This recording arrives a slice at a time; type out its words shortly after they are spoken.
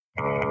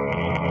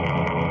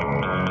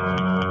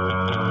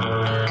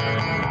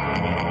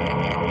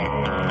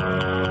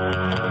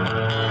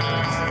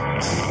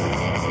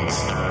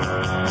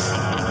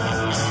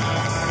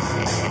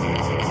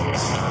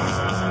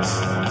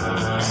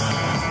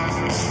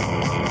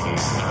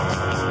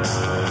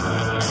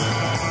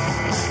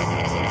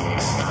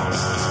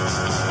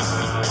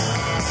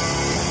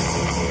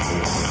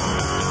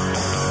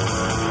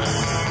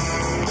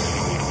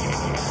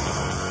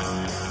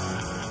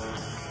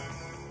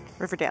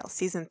Riverdale,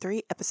 Season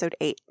 3, Episode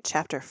 8,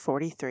 Chapter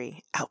 43,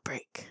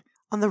 Outbreak.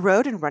 On the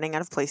road and running out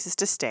of places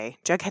to stay,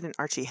 Jughead and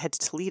Archie head to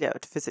Toledo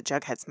to visit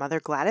Jughead's mother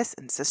Gladys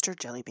and sister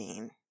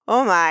Jellybean.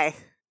 Oh my.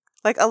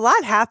 Like, a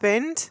lot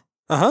happened.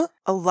 Uh-huh.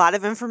 A lot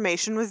of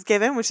information was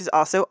given, which is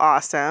also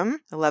awesome.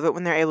 I love it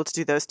when they're able to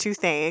do those two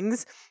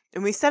things.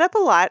 And we set up a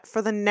lot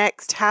for the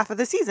next half of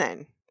the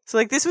season. So,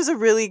 like, this was a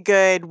really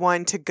good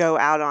one to go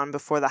out on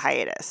before the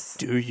hiatus.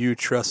 Do you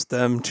trust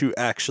them to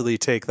actually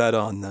take that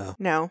on, though?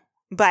 No.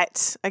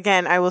 But,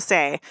 again, I will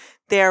say,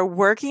 they're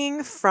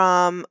working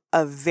from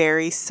a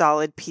very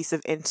solid piece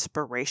of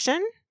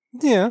inspiration.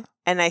 Yeah.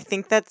 And I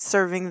think that's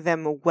serving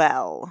them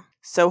well.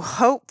 So,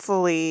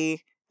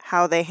 hopefully,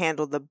 how they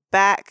handle the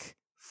back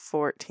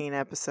 14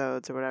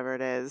 episodes or whatever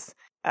it is,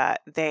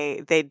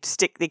 they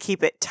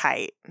keep it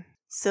tight.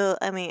 So,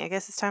 I mean, I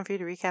guess it's time for you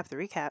to recap the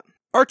recap.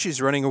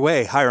 Archie's running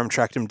away. Hiram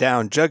tracked him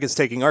down. Jug is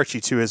taking Archie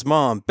to his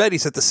mom.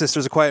 Betty's at the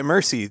Sisters of Quiet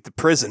Mercy. The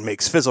prison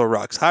makes fizzle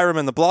rocks. Hiram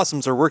and the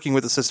Blossoms are working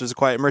with the Sisters of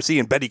Quiet Mercy,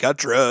 and Betty got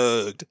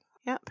drugged.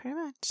 Yeah, pretty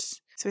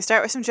much. So we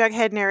start with some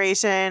Jughead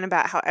narration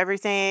about how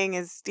everything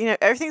is,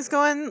 everything's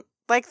going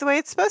like the way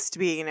it's supposed to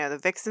be. The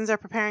Vixens are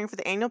preparing for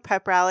the annual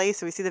pep rally,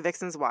 so we see the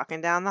Vixens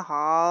walking down the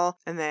hall,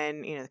 and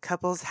then, the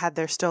couples had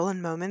their stolen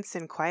moments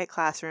in quiet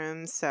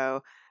classrooms,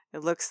 so it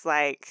looks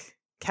like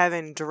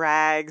Kevin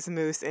drags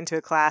Moose into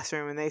a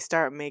classroom and they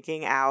start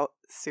making out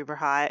super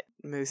hot.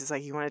 Moose is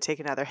like, you want to take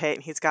another hit?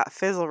 And he's got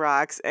fizzle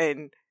rocks.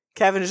 And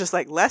Kevin is just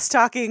like, less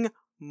talking,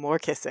 more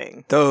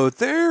kissing. Though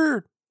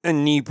they're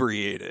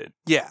inebriated.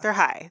 Yeah. They're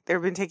high.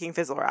 They've been taking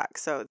fizzle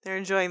rocks. So they're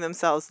enjoying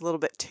themselves a little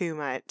bit too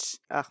much.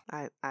 Oh,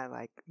 I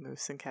like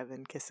Moose and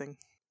Kevin kissing.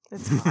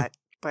 It's hot.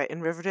 But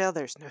in Riverdale,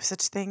 there's no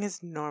such thing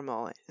as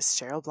normal, as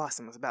Cheryl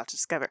Blossom was about to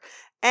discover.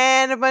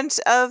 And a bunch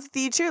of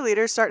the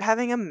cheerleaders start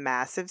having a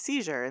massive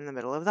seizure in the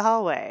middle of the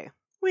hallway.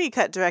 We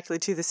cut directly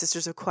to the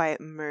Sisters of Quiet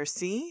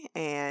Mercy,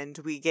 and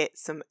we get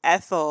some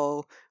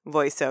Ethel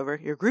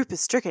voiceover. Your group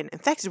is stricken,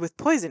 infected with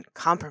poison,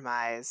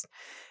 compromised.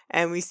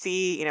 And we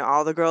see,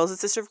 all the girls at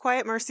Sister of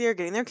Quiet Mercy are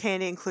getting their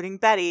candy, including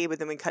Betty, but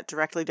then we cut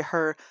directly to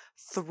her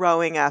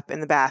throwing up in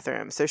the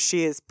bathroom. So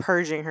she is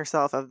purging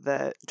herself of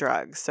the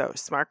drugs. So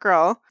smart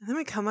girl. And then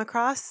we come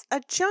across a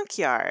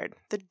junkyard,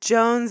 the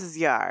Joneses'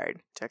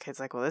 yard.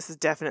 Jughead's like, well, this is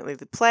definitely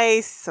the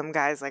place. Some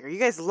guy's like, are you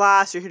guys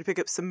lost? You're here to pick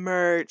up some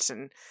merch.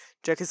 And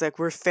Jughead's like,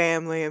 we're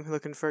family. I'm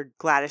looking for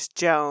Gladys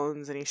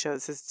Jones. And he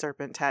shows his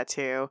serpent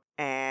tattoo.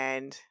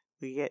 And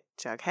we get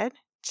Jughead,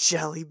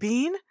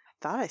 Jellybean.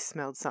 Thought I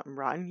smelled something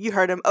rotten. You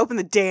heard him. Open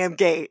the damn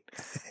gate.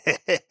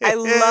 I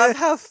love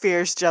how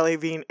fierce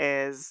Jellybean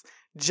is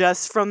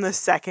just from the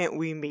second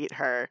we meet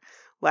her.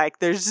 Like,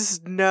 there's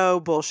just no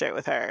bullshit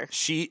with her.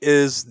 She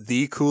is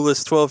the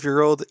coolest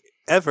 12-year-old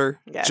ever.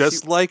 Yeah,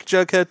 just like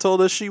Jughead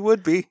told us she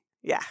would be.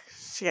 Yeah,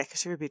 because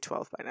she would be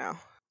 12 by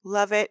now.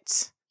 Love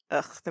it.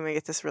 Ugh, then we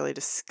get this really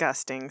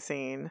disgusting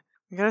scene.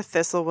 We go to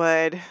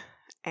Thistlewood,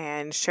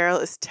 and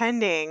Cheryl is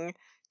tending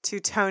to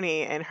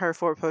Tony in her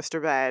 4-poster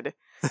bed.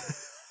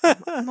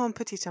 Mon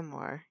petit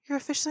amour, you're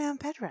officially on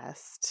bed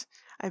rest.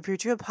 I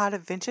brewed you a pot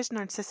of vintage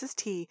narcissus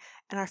tea,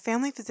 and our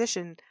family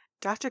physician,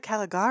 Dr.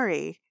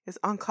 Caligari, is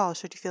on call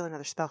should you feel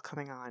another spell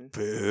coming on.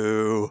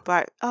 Boo.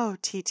 But, oh,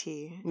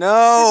 TT.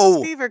 No!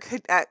 This fever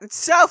could, it's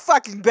so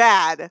fucking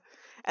bad.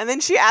 And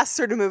then she asks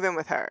her to move in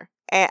with her.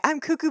 And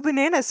I'm cuckoo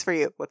bananas for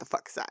you. What the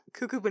fuck is that?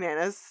 Cuckoo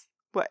bananas?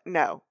 What?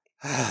 No.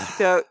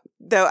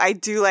 Though I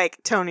do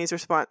like Tony's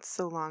response,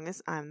 so long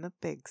as I'm the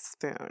big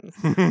spoon.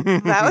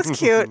 That was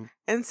cute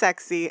and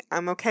sexy.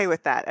 I'm okay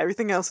with that.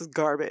 Everything else is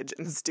garbage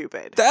and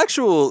stupid. The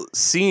actual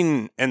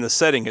scene and the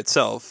setting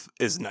itself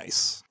is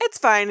nice. It's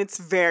fine. It's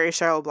very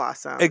Cheryl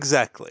Blossom.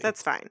 Exactly.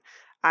 That's fine.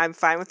 I'm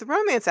fine with the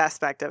romance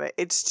aspect of it.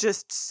 It's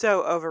just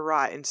so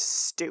overwrought and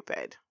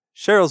stupid.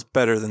 Cheryl's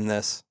better than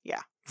this.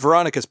 Yeah.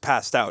 Veronica's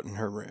passed out in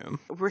her room.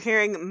 We're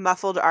hearing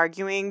muffled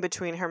arguing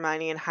between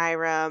Hermione and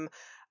Hiram.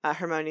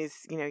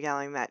 Hermione's,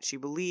 yelling that she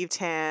believed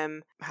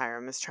him.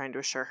 Hiram is trying to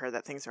assure her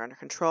that things are under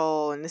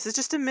control. And this is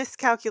just a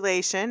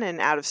miscalculation.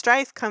 And out of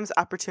strife comes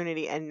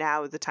opportunity. And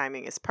now the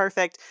timing is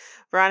perfect.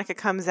 Veronica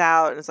comes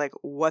out and is like,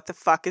 what the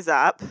fuck is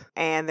up?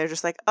 And they're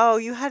just like, oh,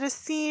 you had a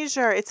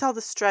seizure. It's all the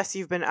stress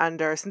you've been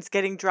under since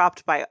getting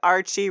dropped by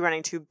Archie,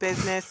 running 2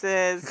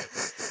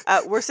 businesses.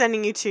 We're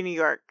sending you to New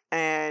York.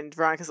 And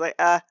Veronica's like,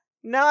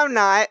 no, I'm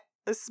not.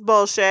 This is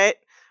bullshit.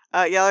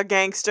 Y'all are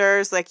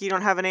gangsters. Like, you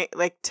don't have any,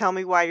 tell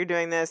me why you're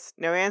doing this.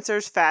 No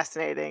answers.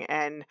 Fascinating.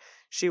 And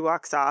she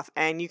walks off.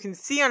 And you can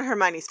see on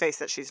Hermione's face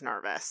that she's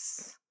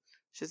nervous.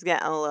 She's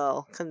getting a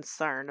little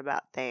concerned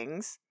about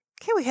things.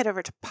 Okay, we head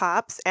over to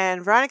Pops.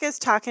 And Veronica's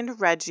talking to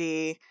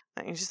Reggie.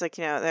 And she's like,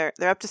 they're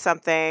up to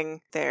something.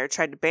 They're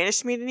trying to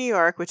banish me to New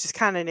York, which is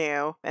kind of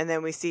new. And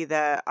then we see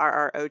the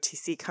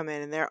RROTC come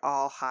in, and they're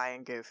all high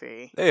and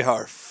goofy. They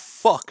are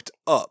fucked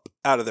up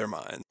out of their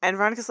mind. And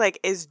Veronica's like,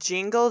 is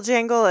Jingle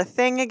Jangle a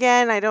thing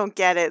again? I don't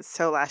get it.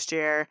 So last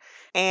year.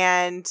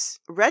 And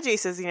Reggie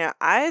says,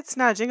 it's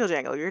not Jingle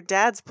Jangle. Your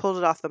dad's pulled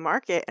it off the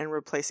market and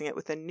replacing it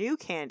with a new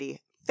candy,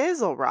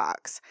 Fizzle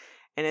Rocks.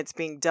 And it's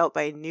being dealt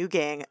by a new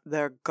gang,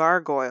 the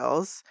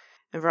Gargoyles.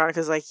 And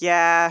Veronica's like,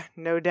 yeah,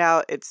 no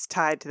doubt it's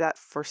tied to that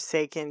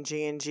forsaken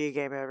G&G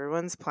game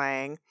everyone's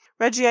playing.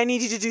 Reggie, I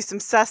need you to do some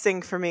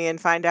sussing for me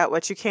and find out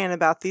what you can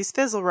about these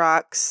fizzle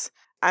rocks.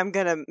 I'm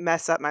going to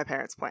mess up my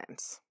parents'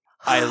 plans.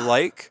 I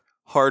like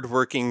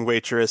hardworking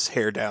waitress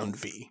hair down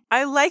V.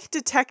 I like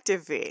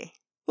Detective V. A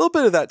little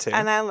bit of that too.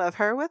 And I love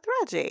her with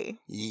Reggie.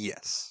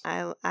 Yes.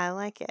 I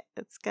like it.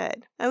 It's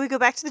good. And we go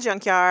back to the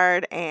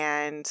junkyard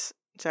and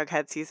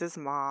Jughead sees his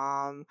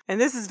mom. And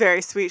this is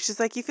very sweet. She's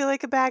like, you feel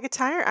like a bag of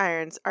tire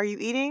irons. Are you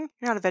eating?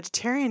 You're not a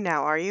vegetarian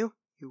now, are you?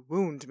 You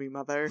wound me,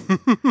 mother.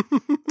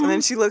 And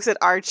then she looks at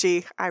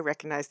Archie. I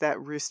recognize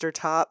that rooster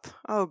top.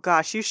 Oh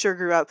gosh, you sure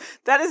grew up.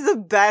 That is the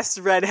best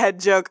redhead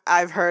joke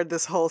I've heard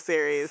this whole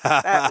series.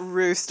 That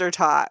rooster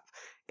top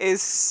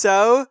is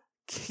so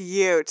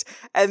cute.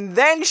 And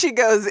then she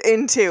goes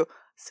into,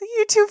 so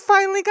you two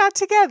finally got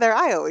together.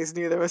 I always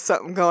knew there was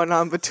something going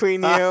on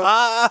between you.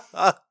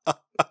 I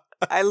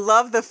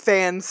love the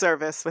fan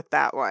service with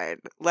that one.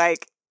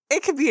 Like,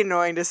 it could be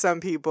annoying to some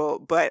people,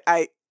 but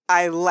I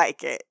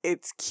like it.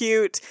 It's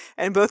cute.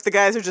 And both the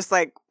guys are just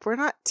like, we're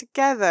not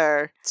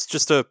together. It's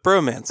just a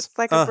bromance. It's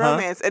like a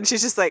bromance. And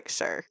she's just like,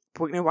 sure.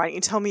 But, why didn't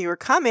you tell me you were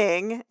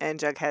coming? And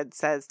Jughead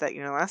says that,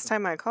 last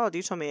time I called,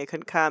 you told me I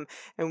couldn't come.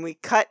 And we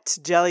cut to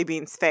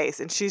Jellybean's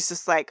face. And she's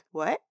just like,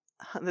 what?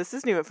 This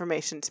is new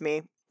information to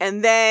me.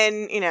 And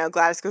then,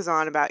 Gladys goes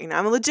on about,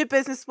 I'm a legit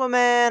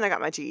businesswoman. I got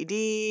my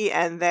GED.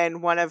 And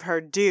then one of her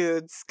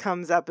dudes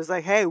comes up, is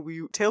like, hey,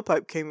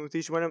 tailpipe came in with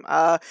each one of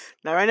them.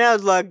 Not right now,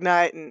 lug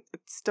night. And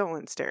it's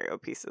stolen stereo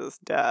pieces.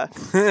 Duh.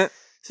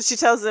 So she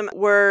tells them,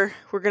 we're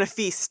going to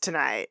feast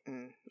tonight.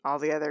 And all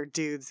the other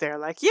dudes there are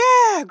like,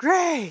 yeah,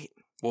 great.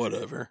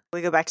 Whatever.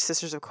 We go back to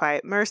Sisters of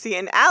Quiet Mercy.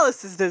 And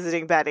Alice is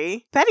visiting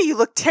Betty. Betty, you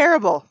look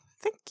terrible.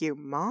 Thank you,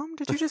 Mom.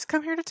 Did you just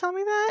come here to tell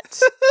me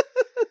that?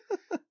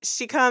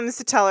 She comes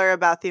to tell her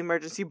about the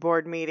emergency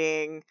board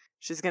meeting.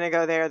 She's going to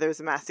go there. There's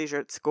a mass seizure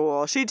at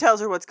school. She tells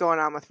her what's going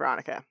on with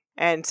Veronica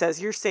and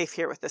says, you're safe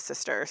here with the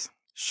sisters.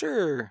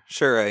 Sure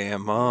I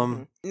am, Mom.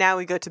 Mm-hmm. Now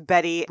we go to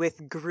Betty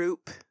with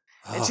Group.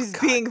 And she's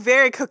being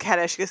very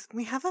coquettish. She goes,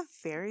 we have a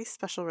very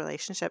special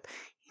relationship.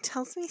 He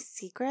tells me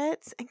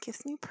secrets and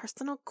gives me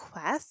personal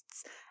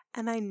quests.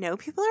 And I know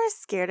people are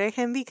scared of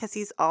him because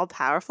he's all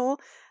powerful.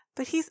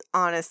 But he's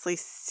honestly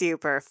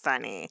super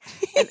funny.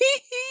 And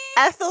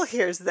Ethel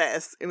hears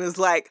this and is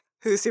like,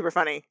 who's super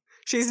funny?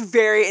 She's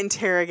very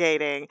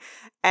interrogating.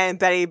 And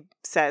Betty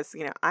says,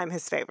 I'm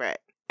his favorite.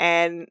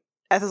 And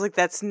Ethel's like,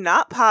 that's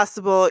not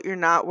possible. You're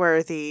not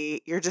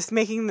worthy. You're just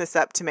making this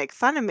up to make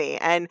fun of me.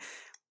 And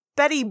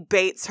Betty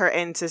baits her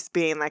into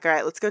being like, all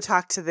right, let's go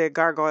talk to the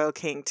Gargoyle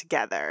King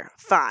together.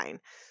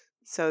 Fine.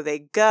 So they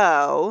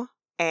go,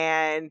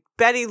 and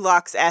Betty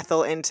locks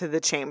Ethel into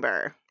the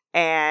chamber.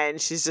 And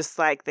she's just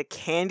like, the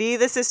candy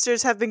the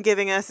sisters have been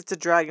giving us, it's a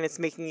drug and it's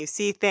making you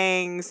see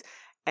things.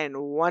 And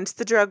once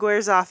the drug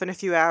wears off in a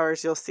few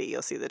hours, you'll see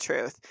the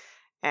truth.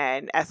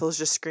 And Ethel's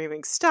just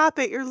screaming, stop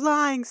it, you're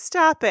lying,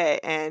 stop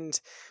it.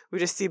 And we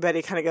just see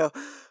Betty kind of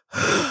go,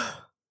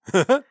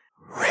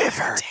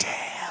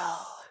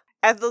 Riverdale.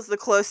 Ethel's the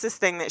closest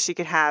thing that she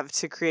could have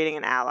to creating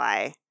an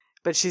ally,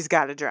 but she's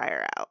got to dry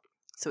her out.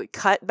 So we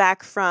cut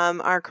back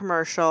from our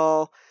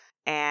commercial,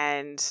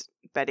 and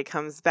Betty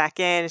comes back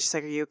in, and she's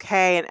like, are you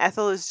okay? And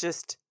Ethel is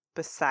just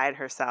beside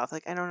herself.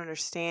 Like, I don't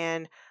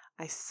understand.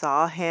 I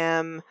saw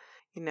him.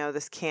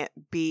 This can't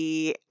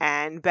be.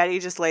 And Betty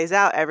just lays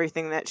out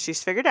everything that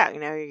she's figured out.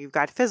 You've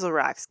got Fizzle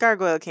Rocks.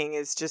 Gargoyle King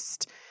is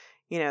just,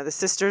 the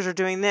sisters are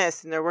doing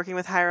this, and they're working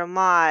with Hiram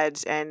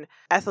Lodge. And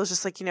Ethel's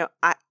just like,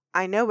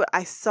 I know, but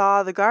I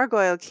saw the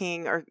Gargoyle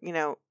King, or,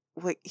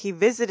 like, he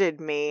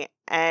visited me.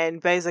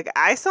 And Betty's like,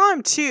 I saw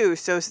him too.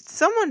 So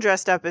someone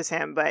dressed up as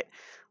him, but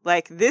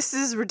like, this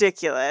is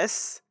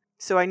ridiculous.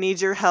 So I need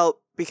your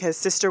help because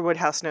Sister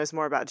Woodhouse knows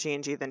more about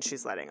G&G than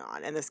she's letting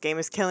on. And this game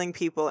is killing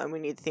people, and we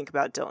need to think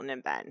about Dilton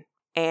and Ben.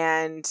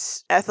 And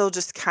Ethel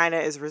just kind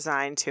of is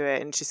resigned to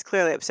it, and she's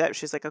clearly upset.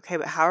 She's like, okay,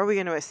 but how are we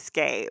going to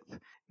escape?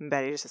 And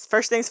Betty just says,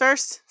 first things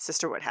first,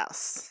 Sister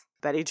Woodhouse.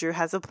 Betty Drew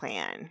has a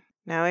plan.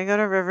 Now we go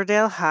to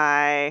Riverdale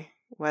High.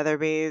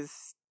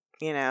 Weatherby's,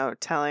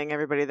 telling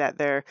everybody that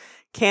they're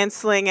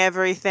canceling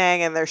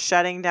everything and they're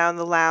shutting down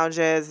the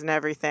lounges and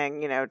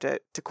everything,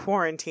 to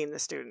quarantine the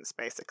students,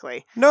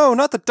 basically. No,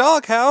 not the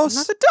doghouse.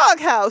 Not the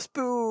doghouse.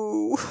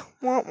 Boo.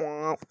 Womp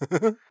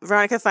womp.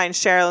 Veronica finds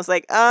Cheryl and is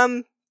like,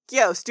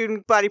 yo,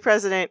 student body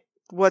president,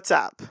 what's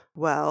up?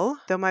 Well,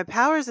 though my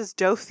powers as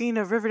Dauphine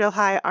of Riverdale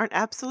High aren't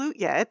absolute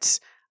yet,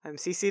 I'm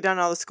CC'd on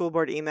all the school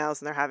board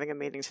emails, and they're having a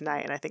meeting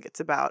tonight, and I think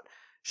it's about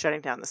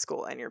shutting down the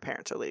school, and your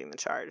parents are leading the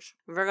charge.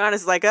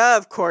 Vergana's like, oh,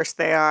 of course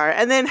they are.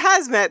 And then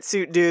hazmat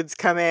suit dudes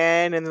come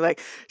in, and they're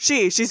like,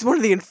 she's one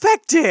of the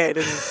infected.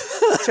 And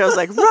Cheryl's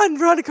like, run,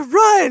 Veronica,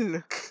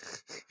 run!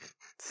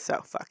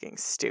 So fucking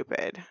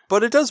stupid.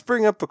 But it does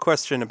bring up a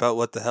question about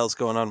what the hell's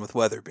going on with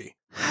Weatherby.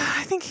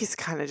 I think he's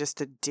kind of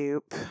just a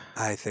dupe.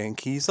 I think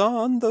he's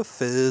on the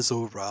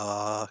Fizzle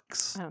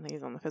Rocks. I don't think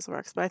he's on the Fizzle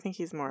Rocks, but I think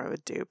he's more of a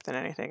dupe than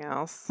anything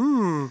else.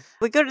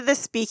 We go to the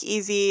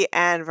speakeasy,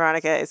 and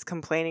Veronica is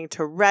complaining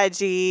to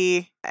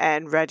Reggie,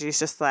 and Reggie's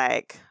just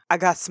like, I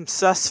got some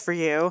sus for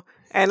you.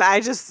 And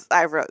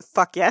I wrote,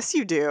 fuck yes,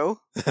 you do.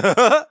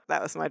 That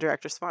was my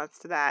direct response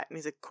to that. And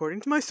he's like,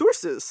 according to my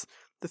sources,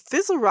 the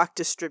Fizzle Rock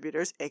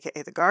distributors,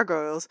 aka the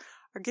Gargoyles,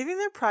 are giving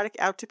their product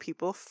out to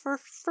people for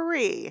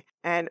free.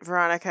 And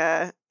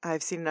Veronica,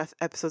 I've seen enough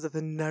episodes of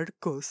the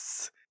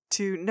Narcos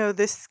to know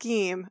this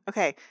scheme.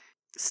 Okay,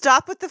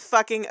 stop with the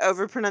fucking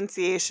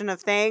overpronunciation of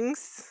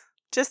things.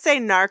 Just say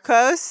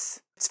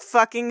Narcos. It's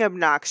fucking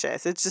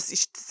obnoxious.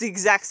 It's the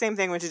exact same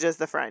thing which is just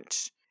the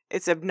French.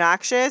 It's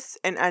obnoxious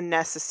and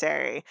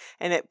unnecessary.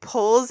 And it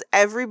pulls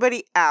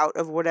everybody out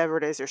of whatever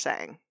it is you're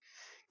saying.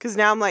 Because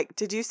now I'm like,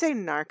 did you say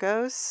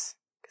Narcos?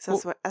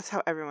 Because that's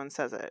how everyone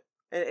says it.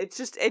 It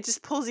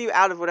just pulls you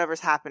out of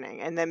whatever's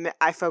happening, and then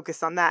I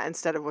focus on that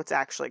instead of what's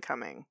actually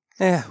coming.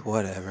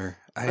 Whatever.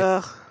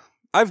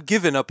 I've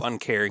given up on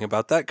caring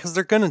about that because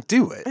they're gonna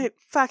do it. It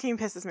fucking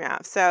pisses me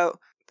off. So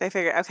they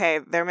figure, okay,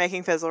 they're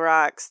making Fizzle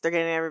Rocks. They're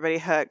getting everybody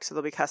hooked, so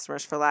they'll be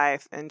customers for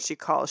life. And she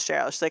calls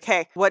Cheryl. She's like,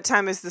 hey, what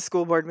time is the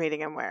school board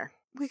meeting and where?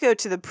 We go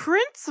to the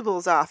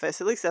principal's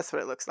office. At least that's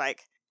what it looks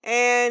like.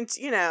 And,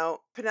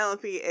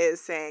 Penelope is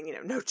saying,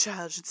 no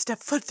child should step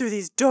foot through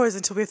these doors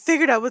until we've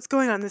figured out what's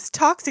going on in this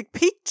toxic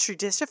petri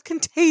dish of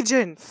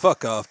contagion.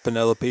 Fuck off,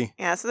 Penelope.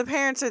 Yeah, so the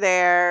parents are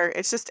there.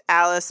 It's just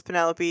Alice,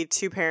 Penelope,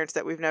 two parents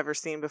that we've never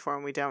seen before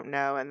and we don't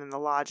know, and then the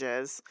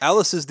lodges.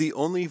 Alice is the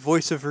only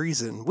voice of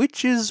reason,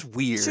 which is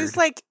weird. She's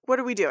like, what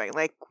are we doing?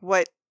 Like,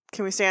 what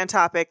can we stay on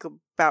topic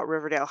about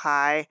Riverdale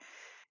High?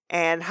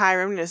 And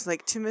Hiram is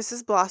like, to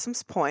Mrs.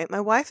 Blossom's point, my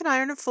wife and I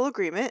are in full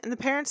agreement, and the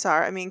parents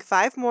are.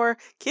 5 more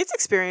kids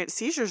experienced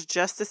seizures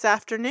just this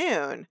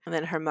afternoon. And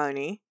then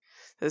Hermione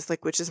is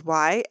like, which is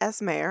why,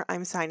 as mayor,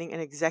 I'm signing an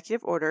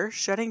executive order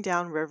shutting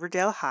down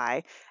Riverdale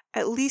High,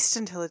 at least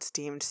until it's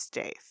deemed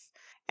safe.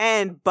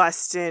 And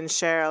bust in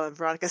Cheryl and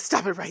Veronica,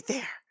 stop it right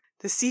there.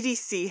 The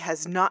CDC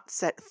has not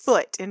set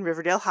foot in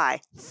Riverdale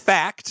High.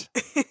 Fact.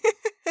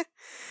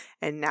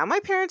 And now my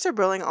parents are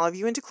bullying all of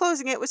you into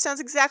closing it, which sounds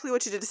exactly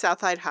what you did to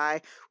Southside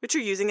High, which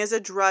you're using as a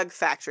drug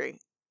factory.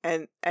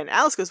 And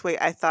Alice goes, wait,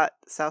 I thought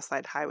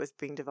Southside High was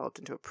being developed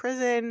into a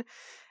prison.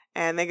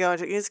 And they go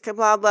into, it's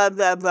blah, blah,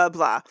 blah, blah,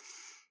 blah.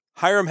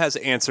 Hiram has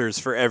answers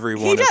for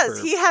everyone. He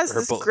does. He has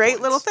this great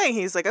little thing.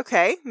 He's like,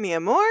 okay, Mia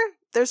Moore,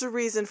 there's a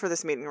reason for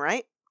this meeting,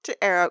 right?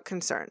 To air out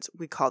concerns.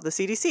 We called the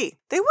CDC.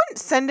 They wouldn't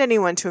send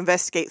anyone to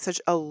investigate such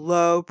a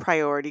low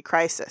priority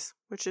crisis,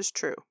 which is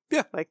true.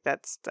 Yeah. Like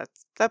that's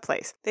that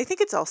place. They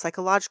think it's all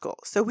psychological.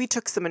 So we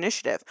took some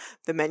initiative.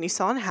 The men you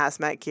saw in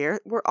hazmat gear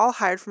were all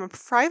hired from a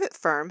private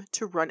firm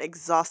to run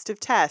exhaustive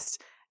tests.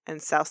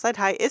 And Southside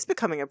High is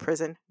becoming a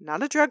prison,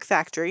 not a drug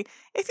factory.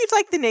 If you'd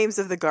like the names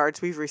of the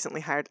guards we've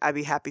recently hired, I'd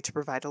be happy to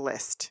provide a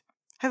list.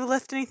 Have I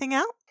left anything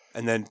out?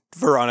 And then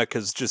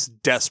Veronica's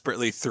just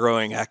desperately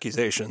throwing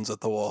accusations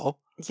at the wall.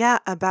 Yeah,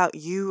 about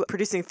you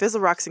producing Fizzle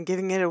Rocks and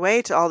giving it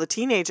away to all the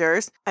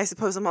teenagers. I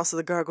suppose I'm also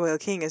the Gargoyle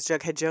King, as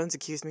Jughead Jones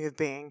accused me of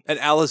being. And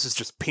Alice is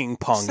just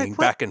ping-ponging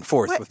back and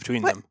forth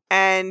between them.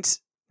 And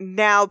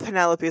now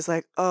Penelope is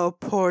like, oh,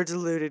 poor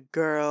deluded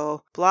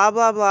girl. Blah,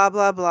 blah, blah,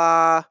 blah,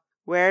 blah.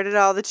 Where did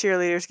all the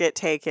cheerleaders get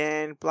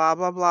taken? Blah,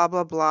 blah, blah,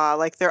 blah, blah.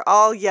 Like, they're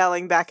all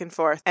yelling back and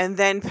forth. And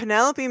then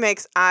Penelope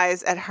makes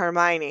eyes at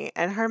Hermione.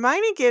 And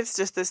Hermione gives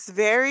just this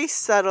very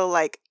subtle,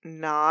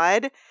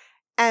 nod.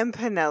 And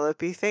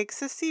Penelope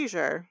fakes a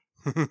seizure.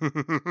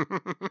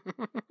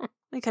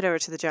 We cut over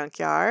to the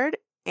junkyard.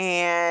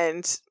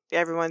 And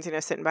everyone's,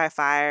 sitting by a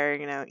fire,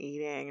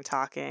 eating and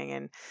talking.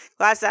 And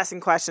Gladys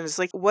asking questions.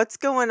 Like, what's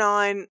going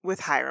on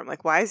with Hiram?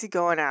 Like, why is he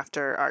going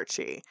after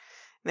Archie?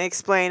 And they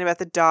explain about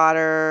the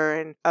daughter,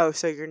 and, oh,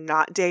 so you're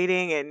not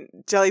dating? And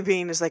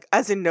Jellybean is like,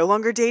 as in no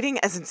longer dating?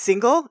 As in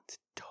single? It's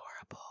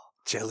adorable.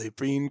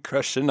 Jellybean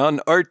crushing on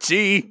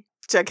Archie.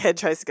 Jughead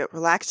tries to go,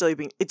 relax,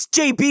 Jellybean. It's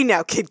JB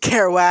now, Kid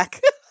Kerouac.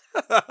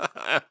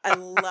 I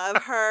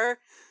love her.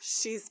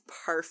 She's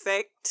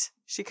perfect.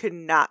 She could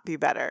not be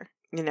better.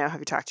 Have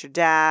you talked to your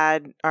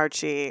dad,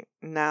 Archie?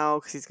 No,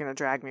 because he's going to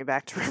drag me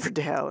back to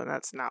Riverdale, and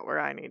that's not where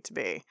I need to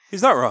be.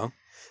 He's not wrong.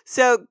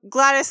 So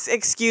Gladys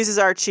excuses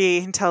Archie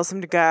and tells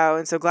him to go.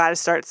 And so Gladys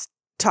starts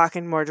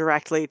talking more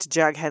directly to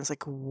Jughead. It's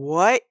like,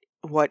 what?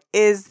 What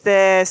is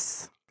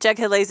this?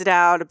 Jughead lays it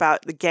out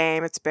about the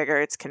game. It's bigger.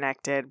 It's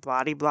connected.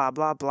 Blah, blah,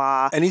 blah,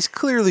 blah. And he's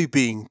clearly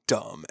being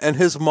dumb. And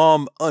his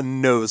mom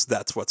knows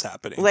that's what's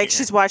happening. Like,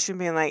 she's watching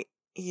being like,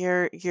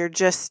 You're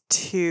just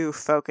too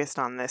focused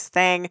on this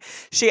thing.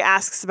 She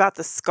asks about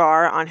the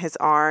scar on his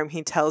arm.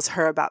 He tells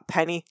her about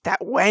Penny. That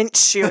wench.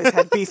 She always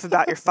had beef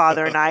about your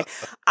father and I.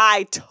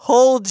 I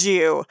told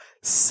you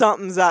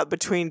something's up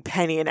between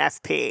Penny and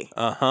FP.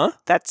 Uh-huh.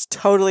 That's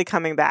totally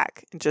coming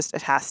back. It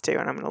has to,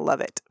 and I'm going to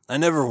love it. I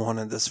never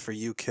wanted this for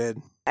you,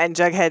 kid. And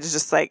Jughead is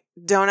just like,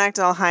 don't act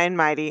all high and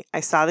mighty. I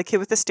saw the kid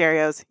with the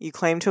stereos. You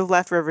claim to have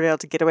left Riverdale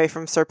to get away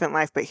from serpent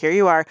life, but here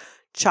you are.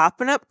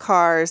 chopping up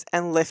cars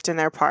and lifting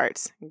their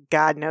parts.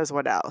 God knows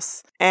what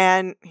else.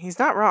 And he's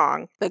not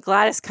wrong. But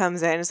Gladys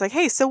comes in and is like,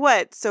 hey, so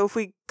what? So if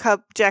we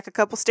jack a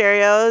couple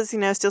stereos,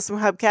 steal some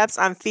hubcaps,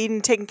 I'm feeding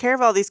and taking care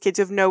of all these kids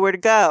who have nowhere to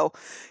go.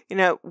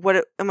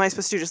 What am I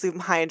supposed to do? Just leave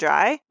them high and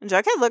dry? And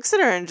Jughead looks at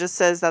her and just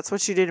says, that's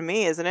what you do to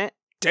me, isn't it?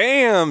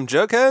 Damn,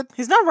 Jughead.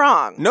 He's not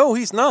wrong. No,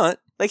 he's not.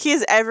 Like, he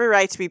has every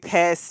right to be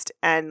pissed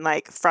and,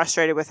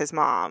 frustrated with his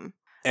mom.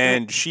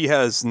 And she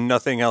has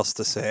nothing else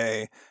to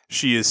say.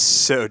 She is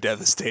so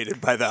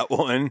devastated by that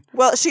one.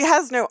 Well, she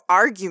has no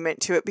argument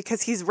to it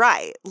because he's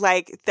right.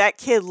 That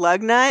kid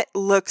Lugnut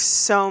looks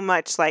so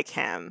much like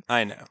him.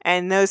 I know.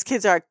 And those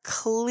kids are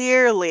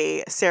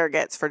clearly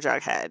surrogates for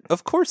Jughead.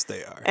 Of course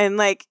they are. And,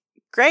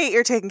 great,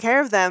 you're taking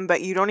care of them,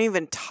 but you don't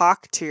even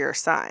talk to your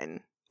son.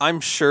 I'm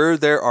sure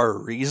there are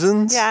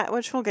reasons. Yeah,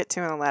 which we'll get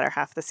to in the latter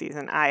half of the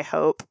season, I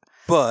hope.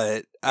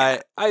 But yeah.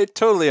 I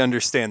totally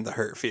understand the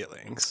hurt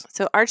feelings.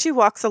 So Archie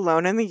walks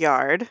alone in the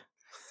yard,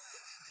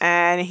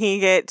 and he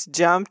gets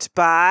jumped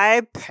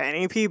by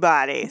Penny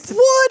Peabody.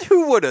 What?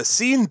 Who would have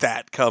seen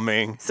that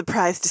coming?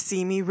 Surprised to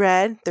see me,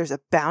 Red? There's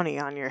a bounty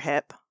on your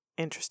hip.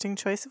 Interesting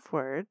choice of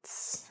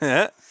words.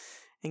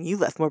 And you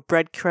left more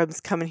breadcrumbs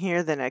coming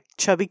here than a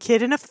chubby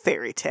kid in a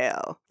fairy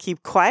tale.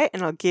 Keep quiet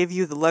and I'll give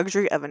you the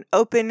luxury of an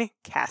open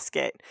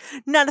casket.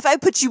 Not if I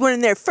put you one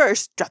in there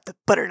first. Drop the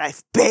butter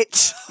knife,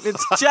 bitch.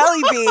 It's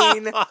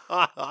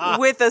Jellybean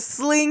with a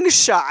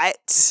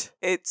slingshot.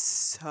 It's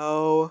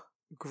so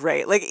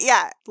great.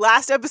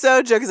 Last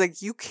episode, Jug is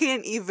like, you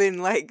can't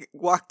even,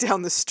 walk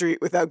down the street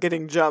without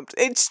getting jumped.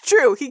 It's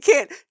true. He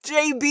can't.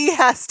 JB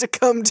has to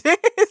come to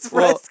his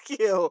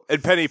rescue.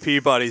 And Penny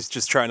Peabody's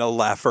just trying to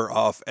laugh her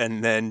off,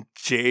 and then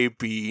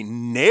JB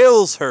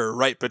nails her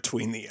right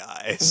between the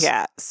eyes.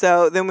 Yeah.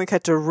 So then we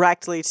cut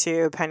directly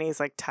to Penny's,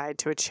 tied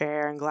to a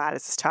chair, and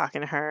Gladys is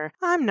talking to her.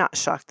 I'm not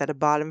shocked that a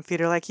bottom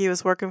feeder like you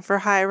was working for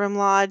Hiram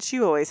Lodge.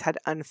 You always had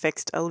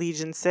unfixed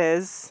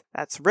allegiances.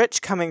 That's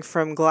rich coming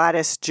from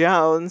Gladys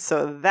Jones,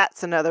 so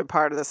that's another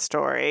part of the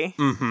story.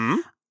 Mm-hmm.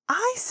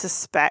 I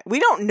suspect, we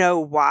don't know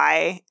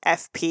why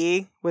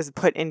FP was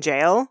put in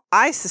jail.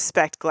 I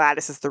suspect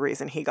Gladys is the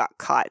reason he got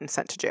caught and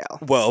sent to jail.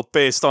 Well,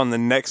 based on the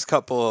next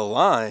couple of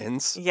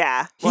lines.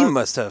 Yeah. He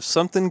must have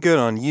something good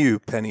on you,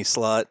 Penny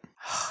Slot.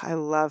 I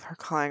love her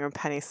calling her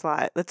Penny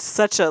Slot. That's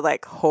such a,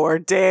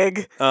 whore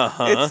dig.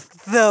 Uh-huh. It's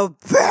the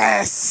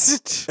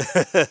best.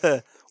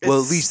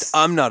 Well, at least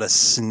I'm not a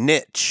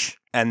snitch.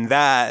 And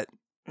that...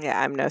 Yeah,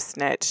 I'm no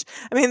snitch.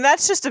 I mean,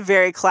 that's just a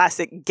very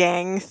classic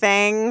gang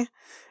thing.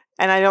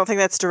 And I don't think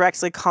that's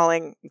directly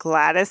calling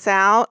Gladys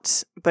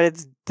out. But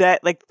it's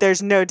that,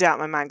 there's no doubt in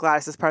my mind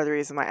Gladys is part of the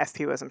reason why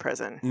FP was in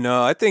prison.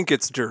 No, I think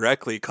it's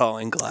directly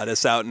calling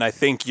Gladys out. And I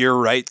think you're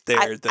right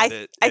there that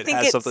it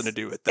has something to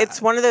do with that.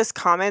 It's one of those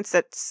comments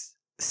that's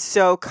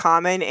so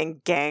common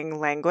in gang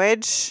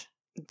language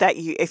that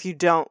if you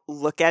don't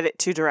look at it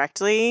too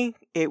directly,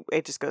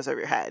 it just goes over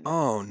your head.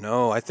 Oh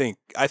no, I think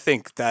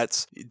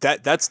that's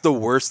the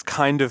worst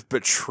kind of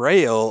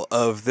betrayal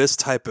of this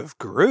type of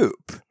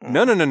group.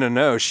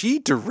 No. She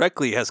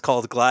directly has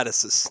called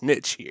Gladys a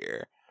snitch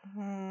here.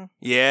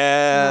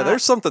 Yeah,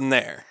 there's something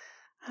there.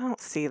 I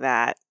don't see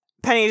that.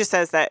 Penny just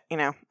says that,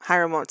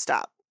 Hiram won't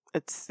stop.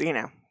 It's,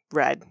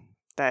 Red,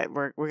 that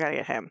we gotta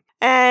get him.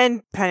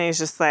 And Penny's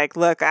just like,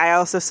 look, I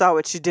also saw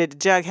what you did to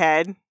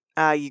Jughead.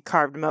 You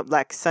carved him up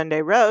like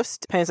Sunday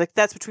roast. Penny's like,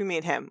 that's between me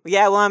and him.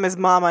 Yeah, well, I'm his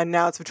mama, and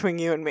now it's between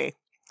you and me.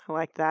 I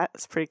like that.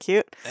 It's pretty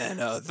cute. And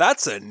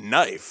that's a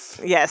knife.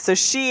 Yeah, so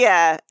she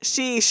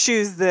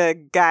shoos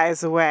the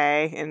guys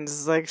away and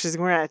is like,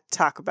 we're going to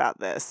talk about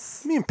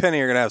this. Me and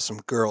Penny are going to have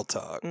some girl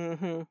talk.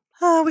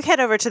 Mm-hmm. We head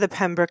over to the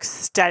Pembroke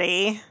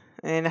study,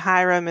 and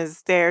Hiram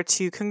is there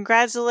to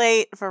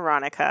congratulate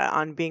Veronica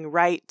on being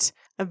right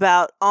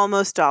about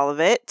almost all of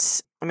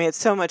it. I mean, it's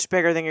so much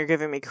bigger than you're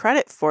giving me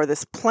credit for.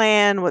 This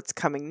plan, what's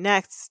coming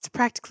next, it's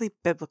practically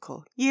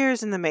biblical.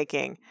 Years in the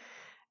making.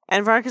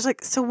 And Veronica's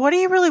like, so what do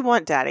you really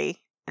want,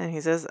 Daddy? And he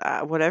says,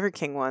 whatever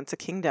king wants, a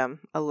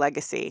kingdom, a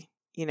legacy.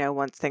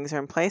 Once things are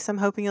in place, I'm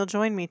hoping you'll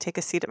join me, take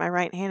a seat at my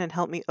right hand, and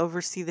help me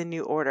oversee the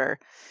new order.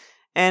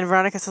 And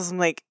Veronica says, I'm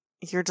like,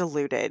 you're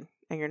deluded,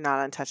 and you're not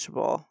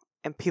untouchable,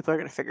 and people are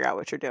going to figure out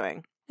what you're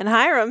doing. And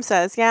Hiram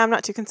says, yeah, I'm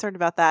not too concerned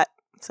about that.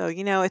 So,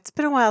 it's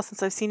been a while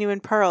since I've seen you in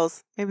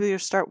pearls. Maybe you'll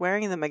start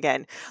wearing them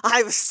again.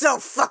 I was so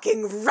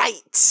fucking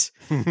right.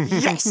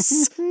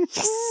 Yes.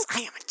 Yes,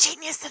 I am a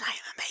genius and I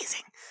am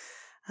amazing.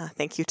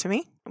 Thank you to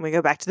me. And we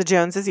go back to the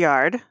Joneses'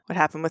 yard. What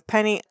happened with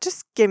Penny?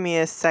 Just give me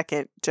a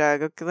second,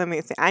 Jug. Okay, let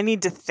me think. I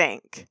need to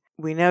think.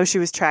 We know she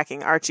was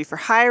tracking Archie for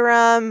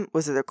Hiram.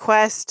 Was it a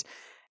quest?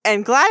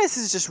 And Gladys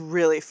is just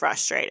really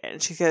frustrated.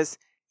 And she goes,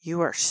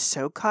 you are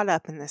so caught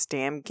up in this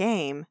damn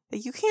game that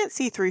you can't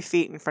see 3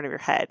 feet in front of your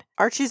head.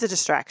 Archie's a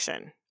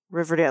distraction.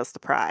 Riverdale's the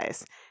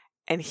prize.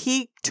 And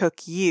he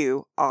took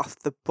you off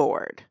the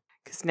board.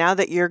 Because now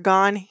that you're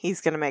gone,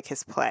 he's going to make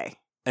his play.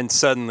 And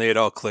suddenly it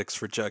all clicks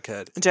for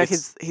Jughead.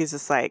 He's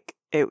just like,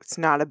 it's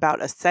not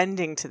about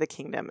ascending to the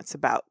kingdom. It's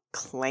about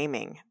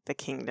claiming the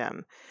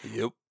kingdom.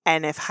 Yep.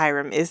 And if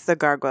Hiram is the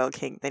Gargoyle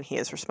King, then he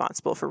is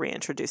responsible for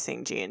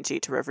reintroducing G&G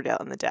to Riverdale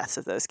and the deaths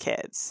of those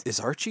kids. Is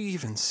Archie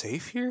even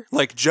safe here?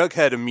 Like,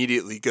 Jughead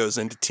immediately goes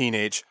into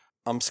teenage,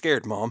 I'm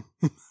scared, Mom.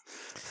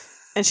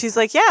 And she's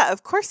like, yeah,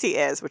 of course he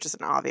is, which is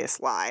an obvious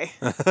lie.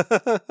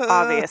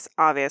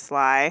 obvious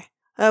lie.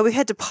 We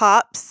head to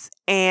Pop's,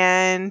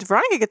 and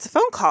Veronica gets a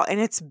phone call, and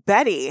it's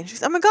Betty. And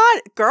she's, oh my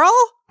God, girl,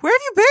 where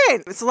have you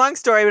been? It's a long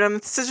story, but I'm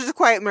with Sisters of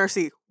Quiet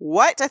Mercy.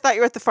 What? I thought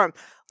you were at the farm.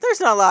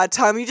 There's not a lot of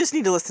time. You just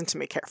need to listen to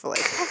me carefully.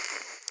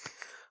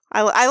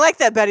 I like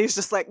that Betty's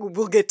just like,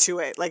 we'll get to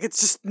it. Like, it's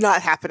just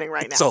not happening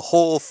right now. It's a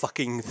whole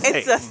fucking thing.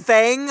 It's a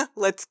thing.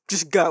 Let's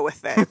just go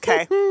with it,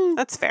 okay?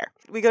 That's fair.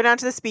 We go down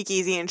to the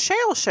speakeasy, and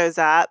Cheryl shows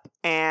up,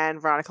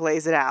 and Veronica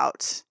lays it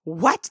out.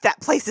 What?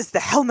 That place is the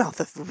hellmouth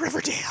of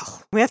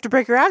Riverdale. We have to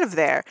break her out of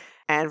there.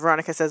 And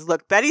Veronica says,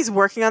 look, Betty's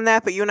working on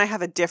that, but you and I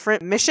have a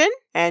different mission.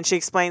 And she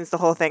explains the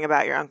whole thing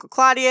about your Uncle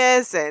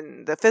Claudius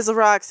and the Fizzle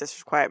Rocks,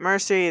 Sisters of Quiet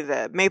Mercy,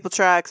 the Maple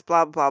Trucks,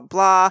 blah, blah,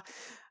 blah.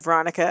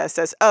 Veronica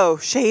says, oh,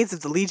 Shades of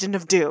the Legion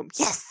of Doom.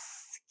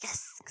 Yes.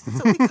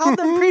 That's what we called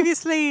them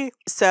previously.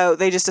 So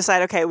they just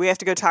decide, okay, we have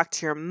to go talk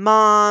to your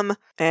mom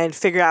and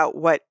figure out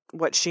what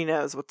she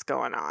knows what's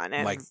going on.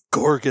 And my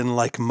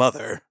Gorgon-like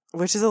mother.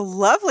 Which is a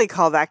lovely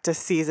callback to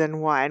season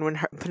 1 when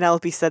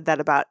Penelope said that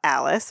about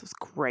Alice. It was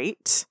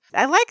great.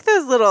 I like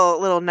those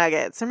little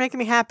nuggets. They're making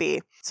me happy.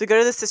 So we go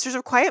to the Sisters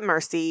of Quiet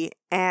Mercy,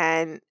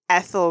 and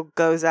Ethel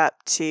goes up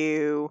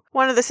to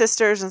one of the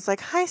sisters and is like,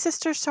 hi,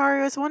 sister,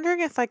 sorry, I was wondering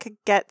if I could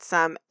get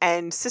some.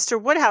 And Sister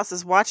Woodhouse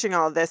is watching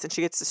all of this, and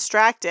she gets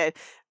distracted.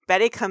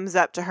 Betty comes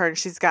up to her, and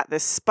she's got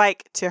this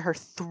spike to her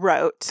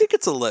throat. I think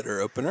it's a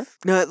letter opener.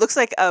 No, it looks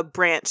like a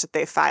branch that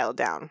they filed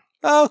down.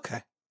 Oh,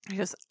 okay. He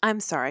goes, I'm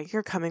sorry,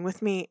 you're coming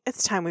with me.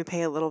 It's time we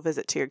pay a little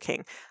visit to your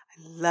king. I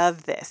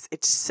love this.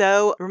 It's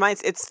so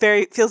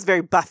feels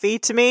very Buffy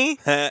to me,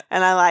 and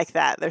I like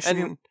that.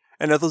 And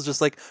Ethel's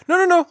just like,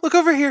 no, look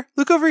over here.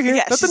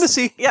 Yeah, nothing to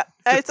see. Yeah,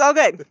 it's all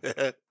good.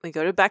 We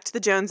go back to the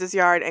Joneses'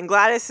 yard, and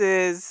Gladys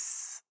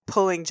is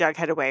pulling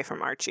Jughead away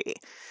from Archie.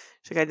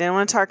 She's like, I didn't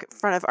want to talk in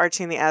front of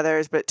Archie and the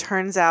others, but it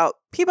turns out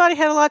Peabody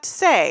had a lot to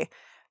say.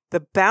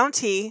 The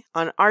bounty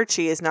on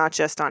Archie is not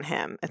just on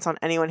him. It's on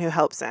anyone who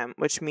helps him,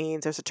 which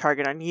means there's a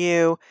target on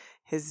you,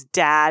 his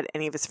dad,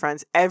 any of his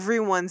friends.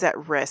 Everyone's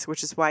at risk,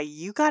 which is why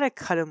you got to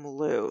cut him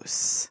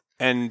loose.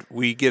 And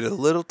we get a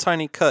little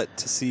tiny cut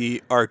to see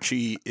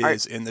Archie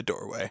is in the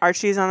doorway.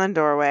 Archie's on the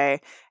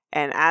doorway.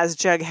 And as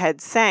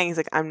Jughead's saying, he's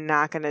like, I'm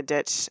not going to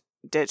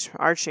ditch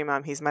Archie,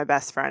 Mom. He's my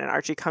best friend. And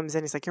Archie comes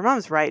in. He's like, your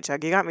mom's right,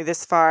 Jug. You got me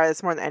this far.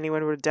 That's more than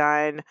anyone would have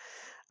done.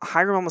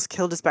 Hiram almost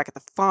killed us back at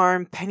the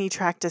farm. Penny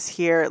tracked us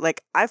here.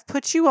 Like, I've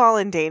put you all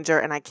in danger,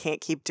 and I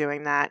can't keep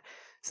doing that.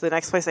 So the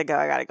next place I go,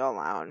 I gotta go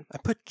alone. I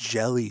put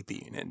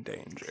Jellybean in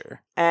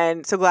danger.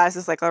 And so Gladys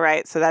is like, all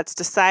right, so that's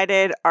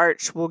decided.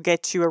 Arch will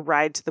get you a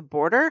ride to the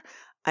border.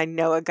 I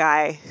know a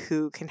guy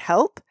who can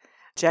help.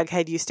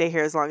 Jughead, you stay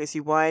here as long as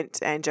you want.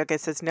 And Jughead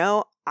says,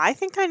 no, I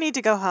think I need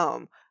to go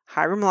home.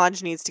 Hiram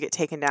Lodge needs to get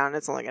taken down.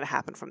 It's only going to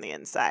happen from the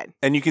inside.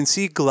 And you can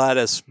see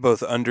Gladys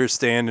both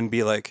understand and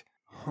be like,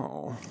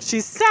 oh.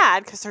 She's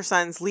sad because her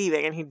son's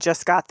leaving and he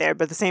just got there.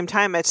 But at the same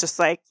time, it's just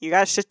like, you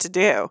got shit to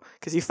do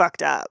because you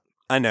fucked up.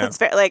 I know. It's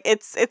fair. Like,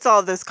 it's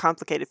all those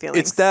complicated feelings.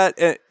 It's that,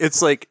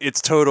 it's like,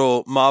 it's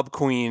total mob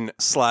queen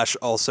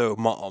 / also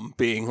mom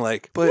being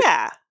like, but,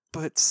 yeah.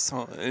 But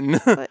son.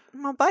 But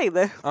my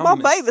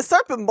baby,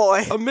 serpent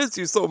boy. I miss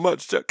you so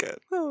much, Jughead.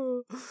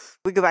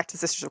 We go back to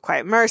Sisters of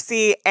Quiet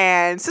Mercy,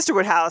 and Sister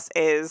Woodhouse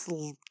is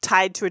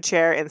tied to a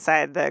chair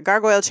inside the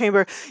gargoyle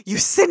chamber. You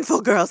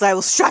sinful girls, I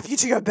will strap you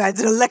to your beds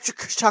and electric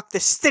shock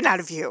the sin out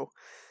of you.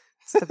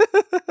 It's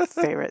the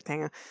favorite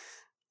thing.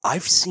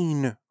 I've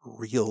seen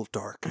real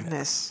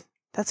darkness.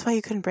 That's why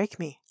you couldn't break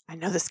me. I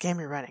know the scam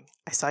you're running.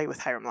 I saw you with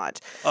Hiram Lodge.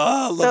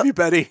 Oh, love you,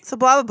 Betty. So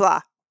blah, blah,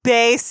 blah.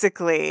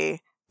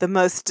 Basically, the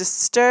most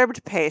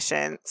disturbed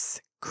patients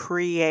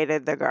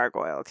created the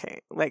Gargoyle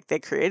King. Like, they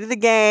created the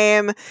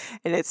game,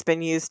 and it's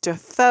been used to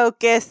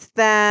focus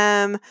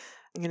them.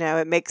 You know,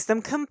 it makes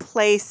them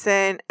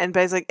complacent. And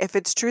Betty's like, if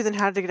it's true, then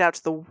how did it get out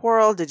to the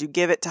world? Did you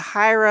give it to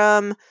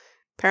Hiram?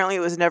 Apparently, it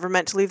was never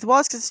meant to leave the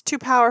walls because it's too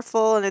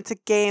powerful, and it's a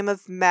game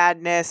of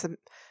madness. And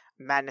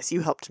madness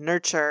you helped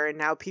nurture, and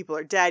now people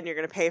are dead, and you're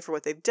going to pay for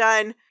what they've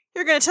done.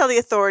 You're going to tell the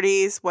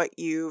authorities what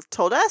you've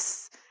told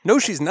us. No,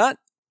 she's not,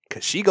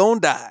 because she gonna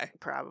die.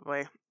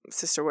 Probably.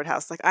 Sister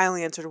Woodhouse, like, I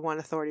only answered one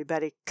authority,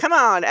 Betty. Come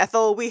on,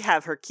 Ethel, we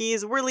have her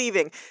keys. We're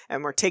leaving,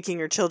 and we're taking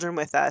your children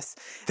with us.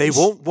 They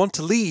won't want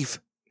to leave.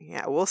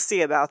 Yeah, we'll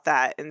see about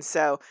that. And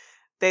so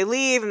they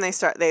leave, and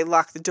they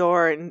lock the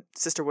door, and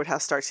Sister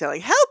Woodhouse starts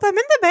yelling, help, I'm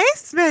in the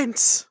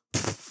basement.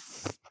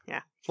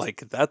 Yeah.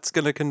 Like, that's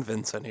gonna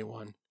convince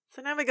anyone.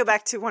 So now we go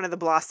back to one of the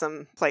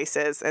Blossom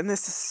places, and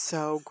this is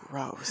so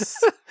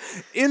gross.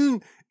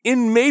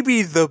 In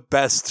maybe the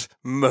best,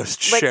 most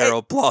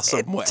Cheryl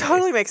Blossom way. It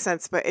totally makes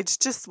sense, but it's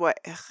just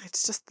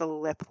it's just the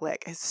lip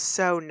lick. It's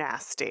so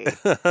nasty.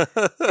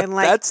 And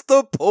like, that's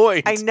the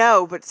point. I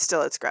know, but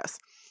still it's gross.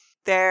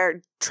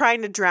 They're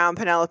trying to drown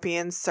Penelope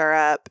in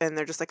syrup, and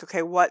they're just like,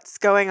 okay, what's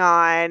going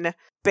on?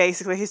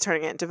 basically he's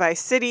turning it into Vice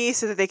City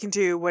so that they can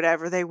do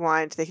whatever they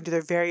want. They can do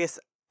their various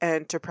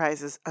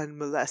enterprises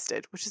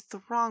unmolested, which is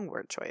the wrong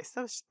word choice.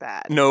 That was just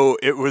bad. No,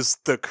 it was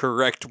the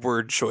correct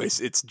word choice.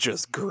 It's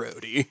just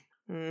grody.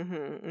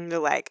 And they're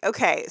like,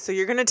 okay, so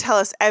you're going to tell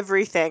us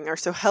everything, or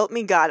so help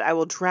me God, I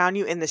will drown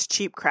you in this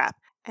cheap crap.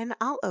 And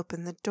I'll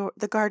open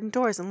the garden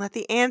doors and let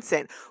the ants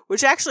in,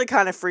 which actually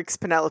kind of freaks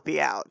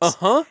Penelope out.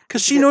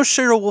 Because she knows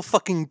Cheryl will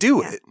fucking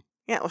do it.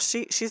 Yeah, well,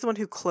 she's the one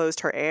who closed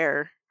her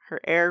air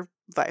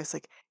vice.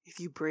 Like, if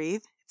you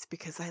breathe, it's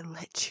because I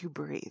let you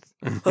breathe.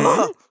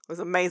 It was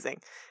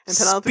amazing. And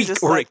Penelope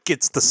just or it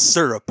gets the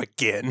syrup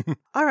again.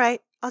 All right,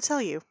 I'll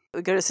tell you.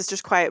 We go to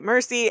Sister's Quiet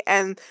Mercy,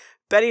 and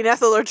Betty and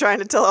Ethel are trying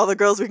to tell all the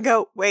girls we can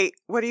go. Wait,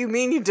 what do you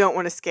mean you don't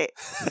want to escape?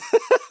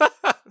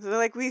 So they're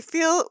like, we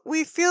feel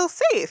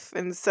safe.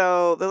 And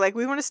so they're like,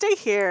 we want to stay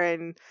here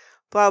and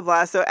blah,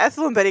 blah. So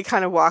Ethel and Betty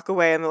kind of walk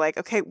away and they're like,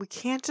 okay, we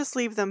can't just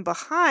leave them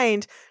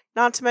behind.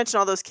 Not to mention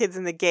all those kids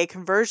in the gay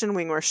conversion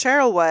wing where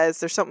Cheryl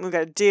was. There's something we got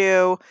to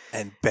do.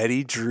 And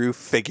Betty Drew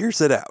figures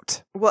it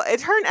out. Well,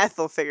 her and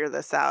Ethel figure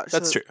this out.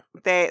 That's true.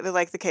 They're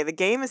like, okay, the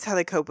game is how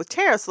they cope with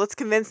terror. So let's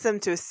convince them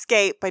to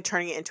escape by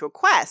turning it into a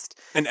quest.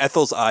 And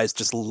Ethel's eyes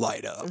just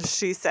light up.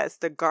 She says,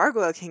 the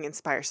Gargoyle King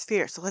inspires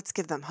fear, so let's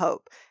give them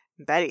hope.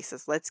 Betty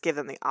says, let's give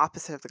them the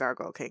opposite of the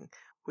Gargoyle King,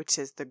 which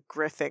is the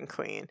Griffin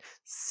Queen.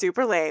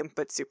 Super lame,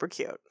 but super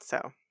cute.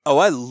 So. Oh,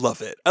 I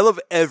love it. I love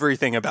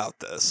everything about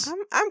this.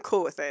 I'm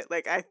cool with it.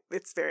 Like,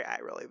 it's very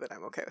eye-rolly, but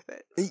I'm okay with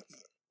it.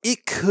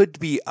 It could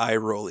be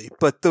eye-rolly,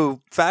 but the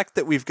fact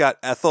that we've got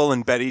Ethel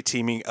and Betty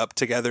teaming up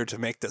together to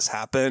make this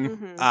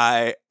happen,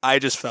 I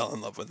just fell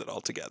in love with it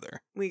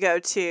altogether. We go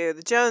to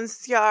the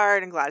Jones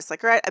yard, and Gladys is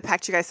like, all right, I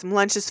packed you guys some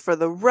lunches for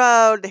the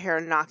road. They hear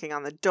a knocking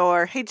on the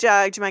door. Hey,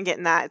 Jug, do you mind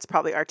getting that? It's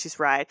probably Archie's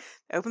ride.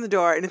 They open the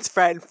door, and it's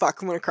Fred.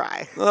 Fuck, I'm going to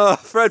cry. Oh,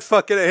 Fred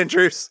fucking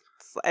Andrews.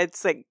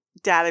 It's like,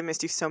 Dad, I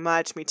missed you so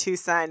much. Me too,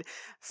 son.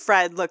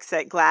 Fred looks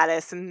at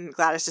Gladys, and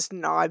Gladys just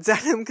nods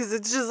at him because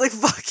it's just like,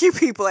 fuck you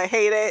people. I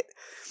hate it.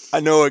 I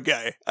know a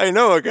guy.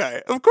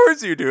 Of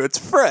course you do. It's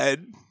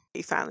Fred.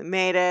 He finally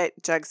made it.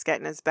 Jug's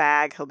getting his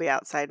bag. He'll be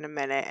outside in a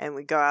minute. And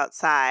we go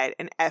outside,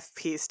 and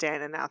FP's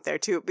standing out there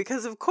too.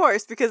 Because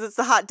it's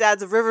the Hot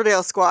Dads of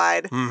Riverdale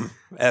squad.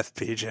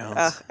 FP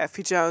Jones.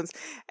 FP Jones.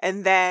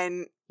 And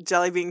then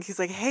Jellybean, he's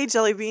like, hey,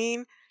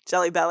 Jellybean.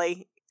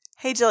 Jellybelly.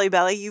 Hey,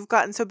 Jellybelly, you've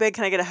gotten so big.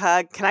 Can I get a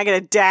hug? Can I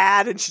get a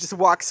dad? And she just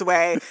walks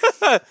away.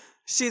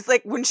 She's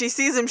like, when she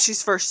sees him,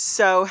 she's first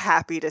so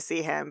happy to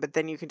see him, but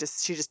then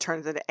she just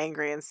turns into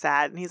angry and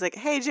sad. And he's like,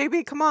 hey,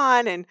 JB, come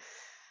on. And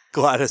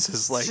Gladys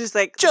is like, she's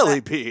like,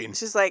 Jellybean.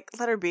 She's like,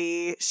 let her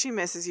be. She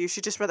misses you.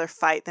 She'd just rather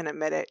fight than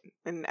admit it.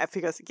 And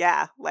FP goes,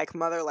 yeah, like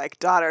mother, like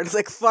daughter. And it's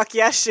like, fuck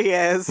yes, she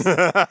is.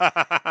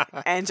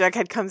 And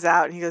Jughead comes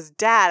out and he goes,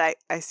 Dad,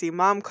 I see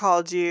Mom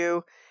called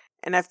you.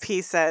 And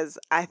FP says,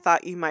 I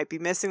thought you might be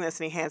missing this.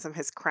 And he hands him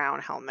his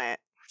crown helmet.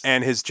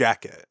 And his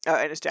jacket. Oh,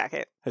 and his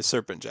jacket. His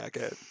serpent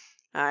jacket.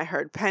 I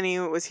heard Penny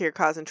was here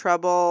causing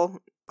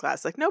trouble.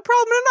 Glass like, no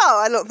problem at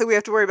all. I don't think we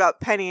have to worry about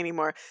Penny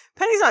anymore.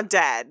 Penny's not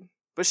dead,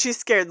 but she's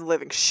scared the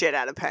living shit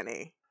out of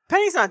Penny.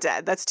 Penny's not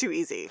dead. That's too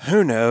easy.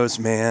 Who knows,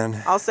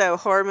 man? Also,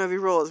 horror movie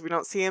rules. We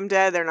don't see him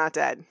dead. They're not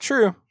dead.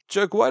 True.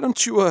 Jug, why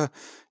don't you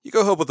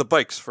go help with the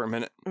bikes for a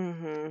minute?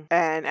 And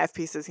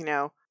FP says,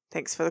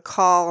 thanks for the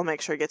call. I'll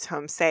make sure he gets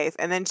home safe.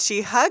 And then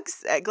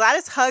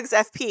Gladys hugs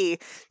FP. She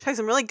hugs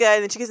him really good.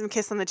 And then she gives him a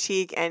kiss on the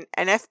cheek. And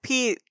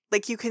FP,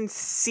 like, you can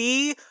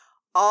see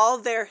all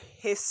their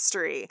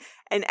history.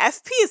 And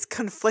FP is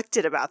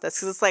conflicted about this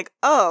because it's like,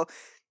 oh,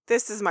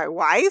 this is my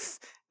wife.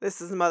 This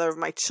is the mother of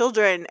my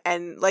children.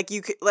 And like,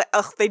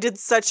 they did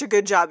such a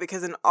good job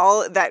because in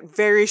all that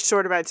very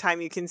short amount of time,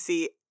 you can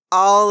see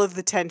all of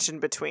the tension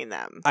between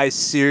them. I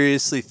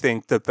seriously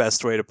think the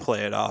best way to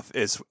play it off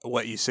is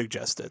what you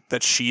suggested,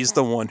 that she's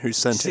the one who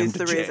sent him to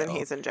jail. She's the reason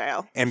he's in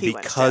jail. And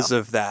because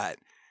of that,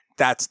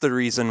 that's the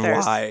reason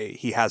why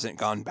he hasn't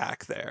gone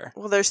back there.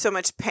 Well, there's so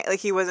much pain. Like,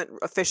 he wasn't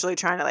officially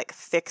trying to, like,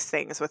 fix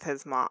things with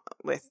his mom,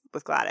 with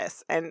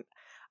Gladys. And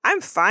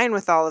I'm fine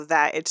with all of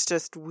that. It's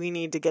just, we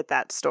need to get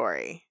that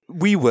story.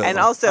 We will. And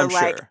also,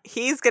 sure.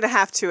 He's going to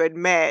have to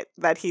admit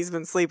that he's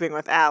been sleeping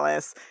with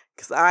Alice,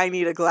 because I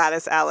need a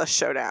Gladys-Alice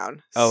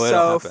showdown. Oh,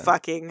 so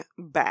fucking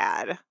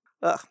bad.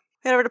 Ugh.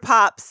 Head over to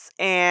Pops,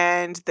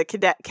 and the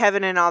cadet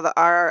Kevin and all the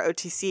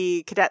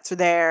ROTC cadets are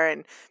there,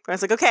 and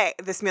everyone's like, okay,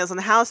 this meal's in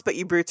the house, but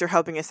you brutes are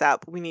helping us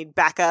out. We need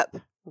backup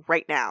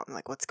right now. I'm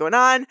like, what's going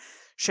on?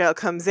 Cheryl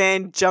comes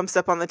in, jumps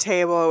up on the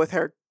table with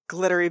her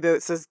glittery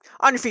boots, says,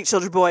 on your feet,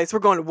 soldier boys, we're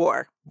going to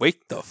war.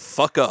 Wake the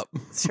fuck up.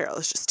 Cheryl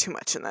is just too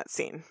much in that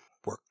scene.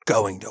 We're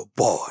going to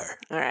war.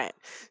 All right.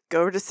 Go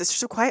over to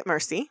Sisters of Quiet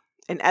Mercy,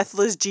 and Ethel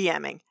is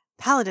GMing.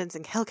 Paladins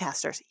and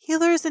Hellcasters,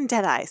 healers and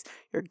Deadeyes,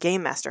 your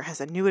game master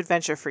has a new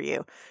adventure for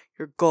you.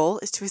 Your goal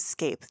is to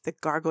escape the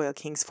Gargoyle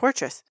King's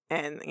fortress.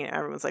 And,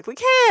 everyone's like, we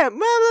can't, blah,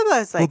 blah, blah.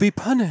 It's like, we'll be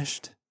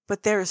punished.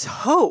 But there's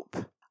hope.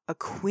 A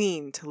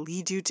queen to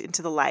lead you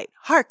into the light.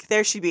 Hark,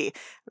 there she be.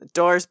 The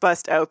doors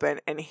bust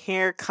open, and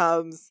here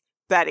comes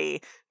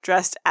Betty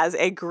dressed as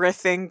a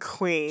griffin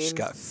queen. She's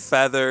got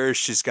feathers.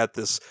 She's got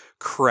this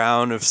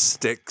crown of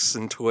sticks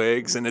and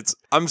twigs, and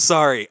I'm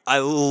sorry, I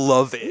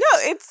love it.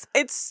 No,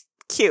 it's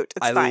cute.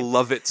 It's fine. I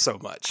love it so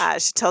much.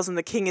 She tells him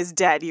the king is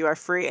dead, you are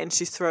free, and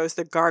she throws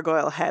the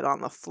gargoyle head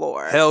on the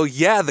floor. Hell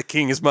yeah, the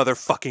king is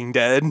motherfucking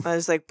dead. I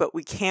was like, but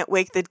we can't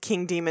wake the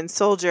king demon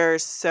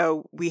soldiers,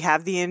 so we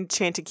have the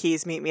enchanted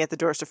keys, meet me at the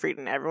doors to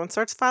freedom. Everyone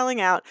starts filing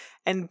out,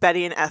 and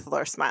Betty and Ethel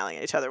are smiling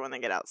at each other when they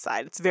get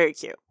outside. It's very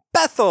cute.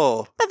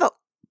 Bethel!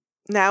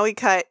 Now we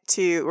cut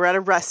to, we're at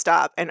a rest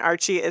stop, and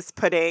Archie is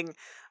putting,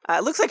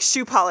 it looks like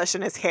shoe polish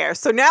in his hair.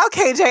 So now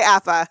KJ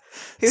Appa,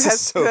 who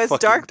has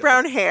dark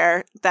brown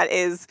hair that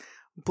is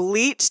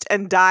bleached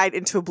and dyed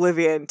into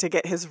oblivion to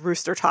get his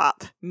rooster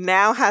top,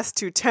 now has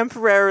to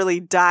temporarily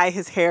dye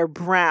his hair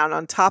brown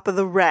on top of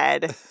the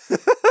red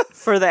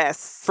for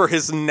this. For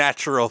his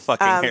natural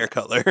fucking hair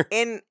color.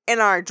 In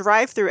our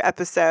drive-through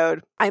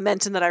episode, I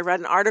mentioned that I read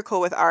an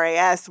article with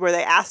RAS where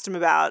they asked him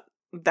about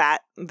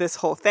this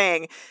whole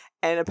thing.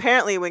 And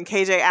apparently when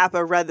KJ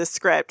Appa read the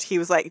script, he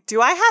was like,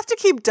 do I have to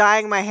keep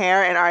dyeing my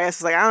hair? And RAS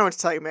was like, I don't know what to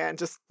tell you, man.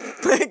 Just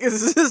like,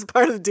 this is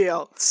part of the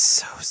deal. It's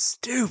so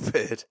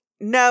stupid.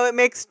 No, it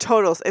makes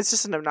total. It's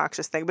just an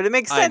obnoxious thing, but it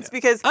makes sense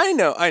because I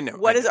know.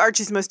 What is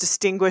Archie's most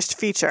distinguished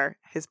feature?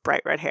 His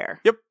bright red hair.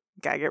 Yep.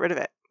 Gotta get rid of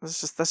it. That's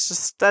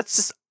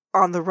just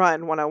on the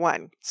run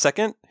 101.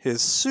 Second,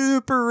 his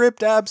super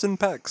ripped abs and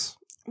pecs.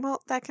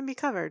 Well, that can be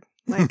covered.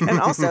 And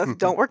also,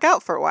 don't work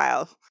out for a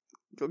while.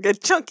 You'll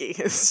get chunky.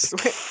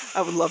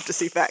 I would love to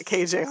see Fat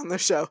KJ on the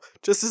show,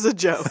 just as a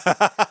joke.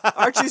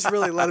 Archie's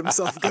really let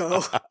himself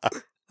go.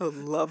 I would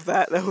love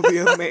that. That would be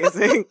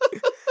amazing.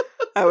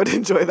 I would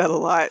enjoy that a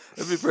lot.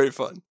 That'd be pretty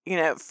fun.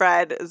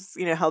 Fred is,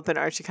 helping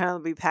Archie kind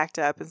of be packed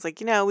up. And it's like,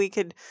 we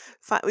could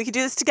do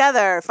this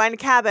together. Find a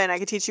cabin. I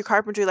could teach you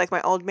carpentry like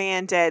my old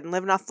man did and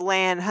living off the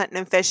land, hunting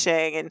and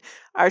fishing. And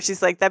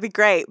Archie's like, that'd be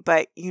great,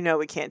 but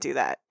we can't do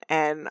that.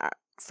 And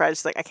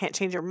Fred's like, I can't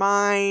change your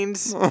mind.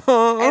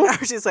 And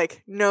Archie's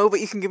like, no,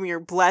 but you can give me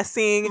your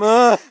blessing.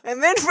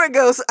 And then Fred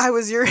goes, I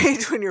was your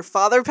age when your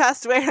father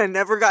passed away and I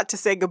never got to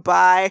say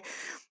goodbye.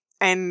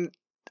 And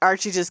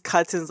Archie just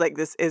cuts and is like,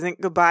 this isn't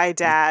goodbye,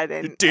 Dad.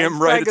 And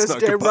damn right it's not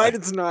goodbye. Damn right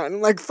it's not. And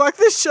I'm like, fuck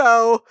this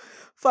show.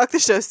 Fuck the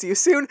show. See you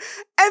soon.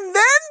 And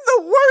then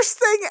the worst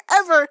thing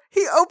ever,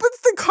 he opens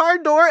the car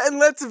door and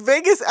lets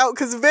Vegas out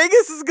because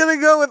Vegas is going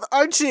to go with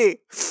Archie.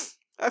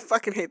 I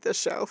fucking hate this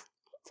show.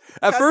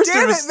 At first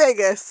damn it was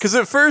Vegas. Because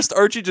at first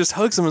Archie just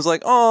hugs him and was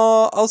like,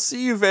 "Oh, I'll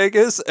see you,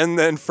 Vegas." And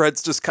then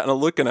Fred's just kind of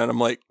looking at him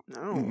like,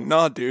 "No,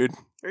 nah, dude,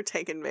 you're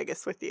taking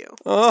Vegas with you.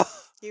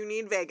 You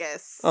need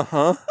Vegas."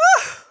 I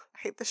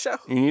hate the show.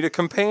 You need a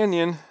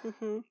companion.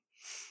 Mm-hmm.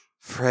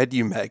 Fred,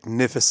 you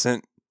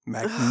magnificent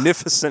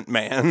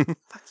man.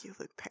 Fuck you,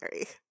 Luke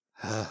Perry.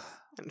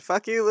 And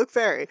fuck you, Luke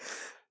Perry.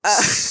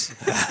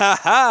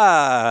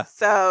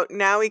 So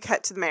now we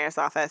cut to the mayor's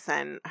office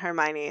and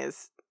Hermione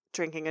is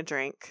drinking a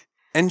drink.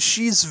 And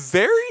she's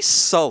very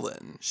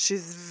sullen.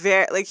 She's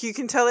very, you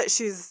can tell that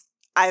she's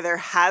either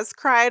has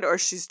cried or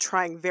she's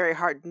trying very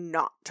hard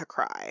not to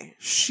cry.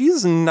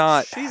 She's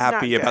not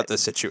happy about the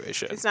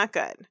situation. It's not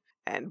good.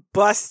 And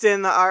bust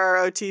in the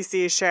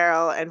RROTC,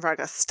 Cheryl, and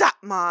Veronica, stop,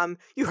 Mom.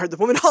 You heard the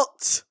woman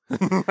halt.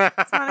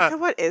 Veronica,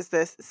 what is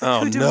this? It's a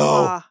coup de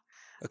moi.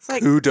 It's a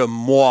coup de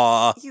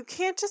moi. You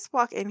can't just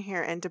walk in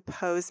here and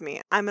depose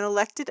me. I'm an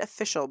elected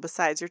official.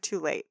 Besides, you're too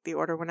late. The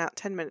order went out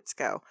 10 minutes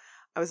ago.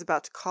 I was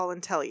about to call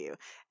and tell you.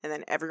 And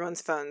then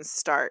everyone's phones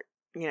start,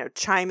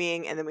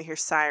 chiming, and then we hear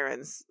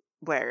sirens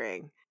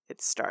blaring.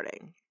 It's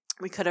starting.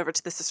 We cut over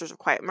to the Sisters of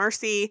Quiet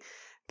Mercy.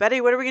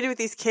 Betty, what are we going to do with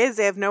these kids?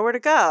 They have nowhere to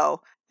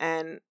go.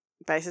 And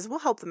Betty says, we'll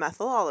help them,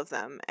 Ethel, all of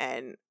them.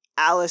 And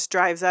Alice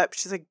drives up.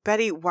 She's like,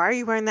 Betty, why are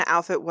you wearing that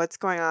outfit? What's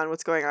going on?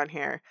 What's going on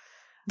here?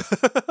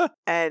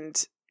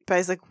 And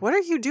Betty's like, what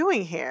are you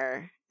doing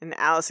here? And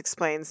Alice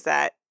explains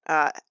that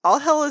all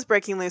hell is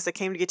breaking loose. I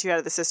came to get you out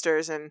of the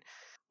sisters. And,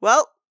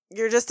 well,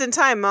 you're just in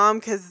time,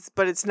 Mom,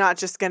 but it's not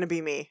just going to be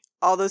me.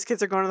 All those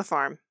kids are going to the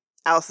farm.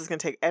 Alice is going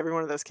to take every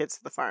one of those kids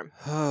to the farm.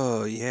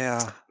 Oh,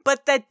 yeah.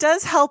 But that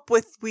does help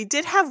we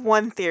did have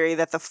one theory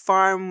that the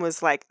farm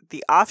was like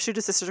the offshoot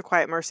of Sisters of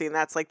Quiet Mercy, and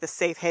that's like the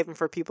safe haven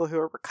for people who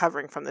are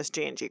recovering from this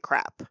G&G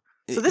crap.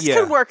 So this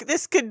could work.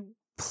 This could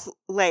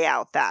lay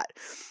out that.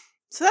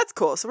 So that's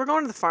cool. So we're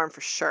going to the farm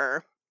for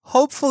sure.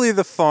 Hopefully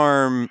the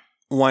farm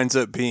winds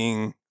up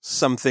being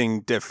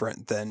something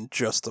different than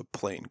just a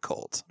plain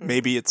cult. Mm-hmm.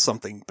 Maybe it's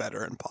something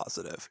better and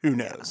positive. Who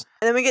knows? Yeah.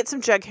 And then we get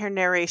some Jughair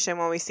narration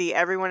when we see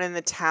everyone in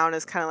the town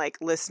is kind of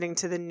listening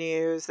to the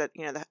news that,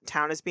 the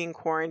town is being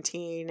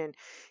quarantined and,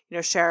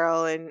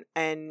 Cheryl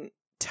and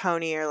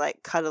Tony are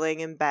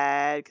cuddling in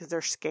bed because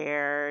they're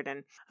scared.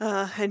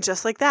 And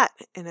just like that,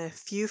 in a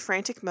few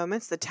frantic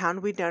moments, the town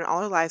we'd known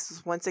all our lives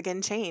was once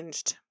again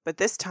changed. But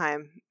this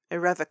time,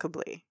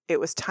 irrevocably, it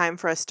was time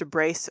for us to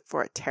brace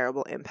for a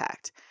terrible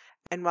impact.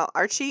 And while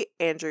Archie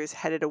Andrews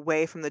headed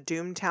away from the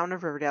doomed town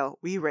of Riverdale,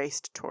 we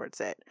raced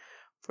towards it.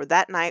 For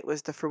that night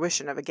was the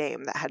fruition of a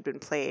game that had been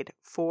played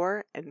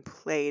for and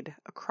played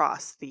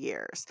across the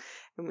years.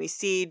 And we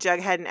see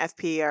Jughead and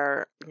FP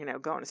are,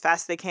 going as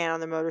fast as they can on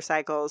their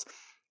motorcycles.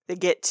 They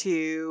get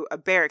to a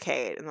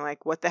barricade and they're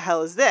like, what the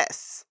hell is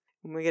this?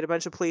 And we get a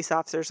bunch of police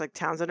officers like,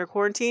 town's under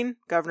quarantine,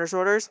 governor's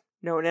orders,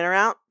 no one in or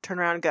out, turn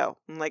around and go.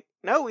 I'm like,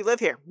 no, we live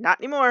here. Not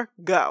anymore.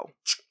 Go.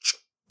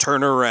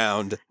 Turn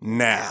around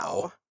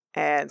now.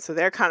 And so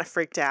they're kind of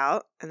freaked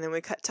out. And then we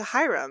cut to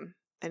Hiram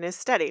in his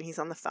study and he's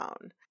on the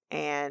phone.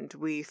 And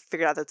we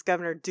figured out that's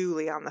Governor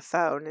Dooley on the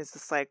phone. Is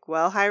just like,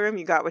 well, Hiram,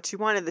 you got what you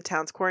wanted. The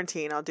town's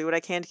quarantine. I'll do what I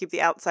can to keep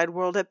the outside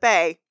world at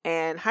bay.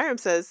 And Hiram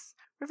says,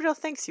 Riverdale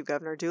thanks you,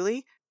 Governor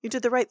Dooley. You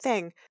did the right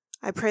thing.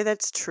 I pray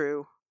that's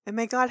true. And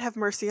may God have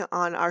mercy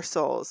on our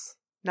souls.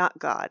 Not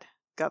God,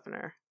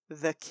 Governor,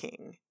 the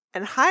King.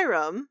 And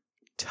Hiram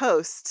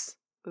toasts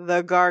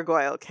the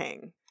Gargoyle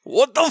King.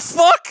 What the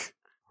fuck?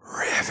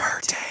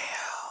 Riverdale.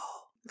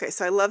 Okay,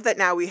 so I love that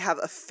now we have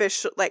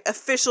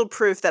official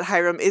proof that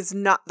Hiram is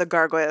not the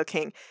Gargoyle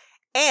King.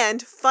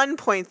 And fun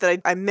point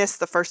that I missed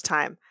the first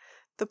time.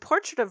 The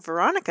portrait of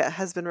Veronica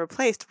has been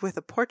replaced with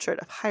a portrait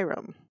of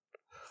Hiram.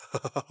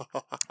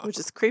 Which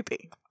is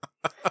creepy.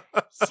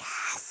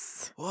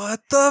 Yes.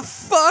 What the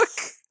fuck?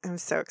 I'm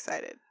so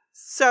excited.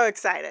 So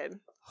excited.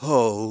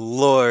 Oh,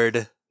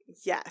 Lord.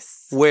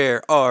 Yes.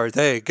 Where are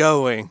they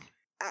going?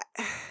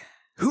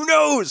 Who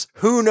knows?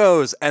 Who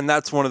knows? And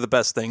that's one of the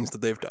best things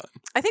that they've done.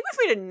 I think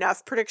we've made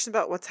enough predictions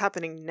about what's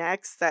happening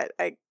next that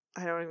I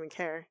don't even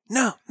care.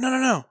 No.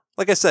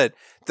 Like I said,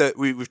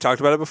 we've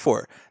talked about it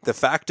before. The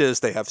fact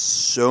is they have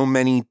so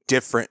many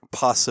different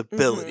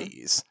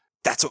possibilities. Mm-hmm.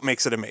 That's what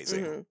makes it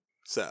amazing. Mm-hmm.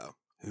 So,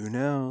 who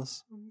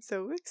knows? I'm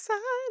so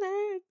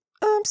excited.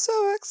 I'm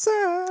so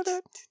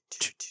excited.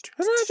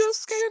 And I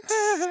just can't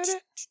hide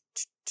it.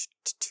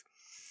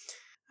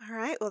 All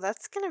right, well,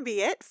 that's going to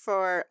be it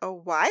for a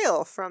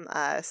while from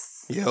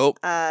us. Yep.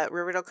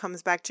 Riverdale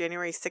comes back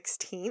January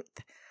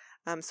 16th.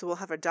 So we'll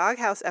have a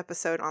Doghouse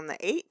episode on the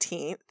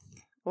 18th.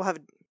 We'll have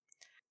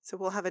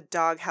a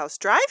Doghouse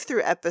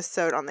drive-through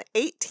episode on the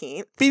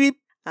 18th. Beep, beep.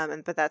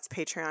 But that's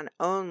Patreon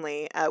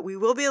only. We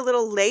will be a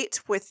little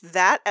late with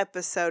that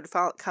episode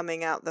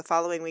coming out the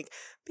following week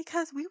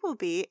because we will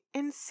be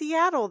in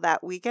Seattle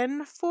that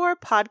weekend for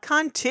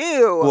PodCon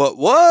 2.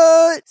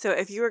 What? So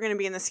if you are going to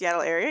be in the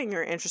Seattle area and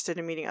you're interested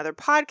in meeting other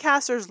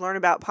podcasters, learn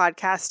about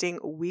podcasting,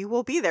 we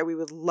will be there. We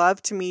would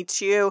love to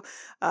meet you.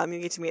 You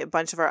get to meet a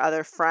bunch of our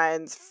other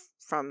friends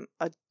from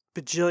a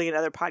bajillion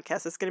other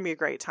podcasts. It's going to be a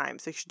great time.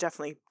 So you should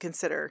definitely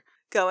consider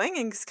going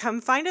and come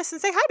find us and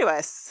say hi to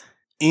us.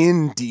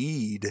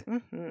 Indeed.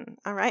 Mm-hmm.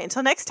 All right.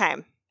 Until next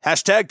time.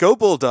 # Go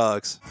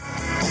Bulldogs.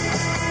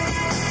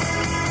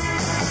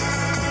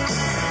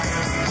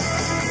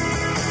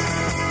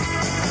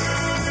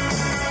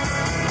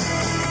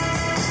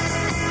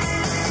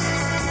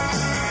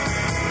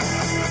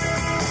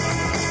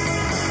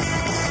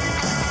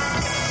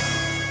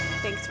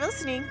 Thanks for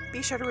listening.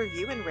 Be sure to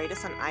review and rate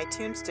us on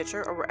iTunes,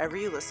 Stitcher, or wherever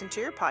you listen to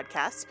your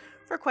podcast.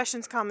 For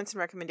questions, comments, and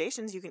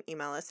recommendations, you can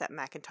email us at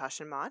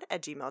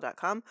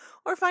macintoshandmod@gmail.com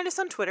or find us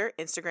on Twitter,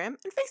 Instagram,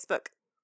 and Facebook.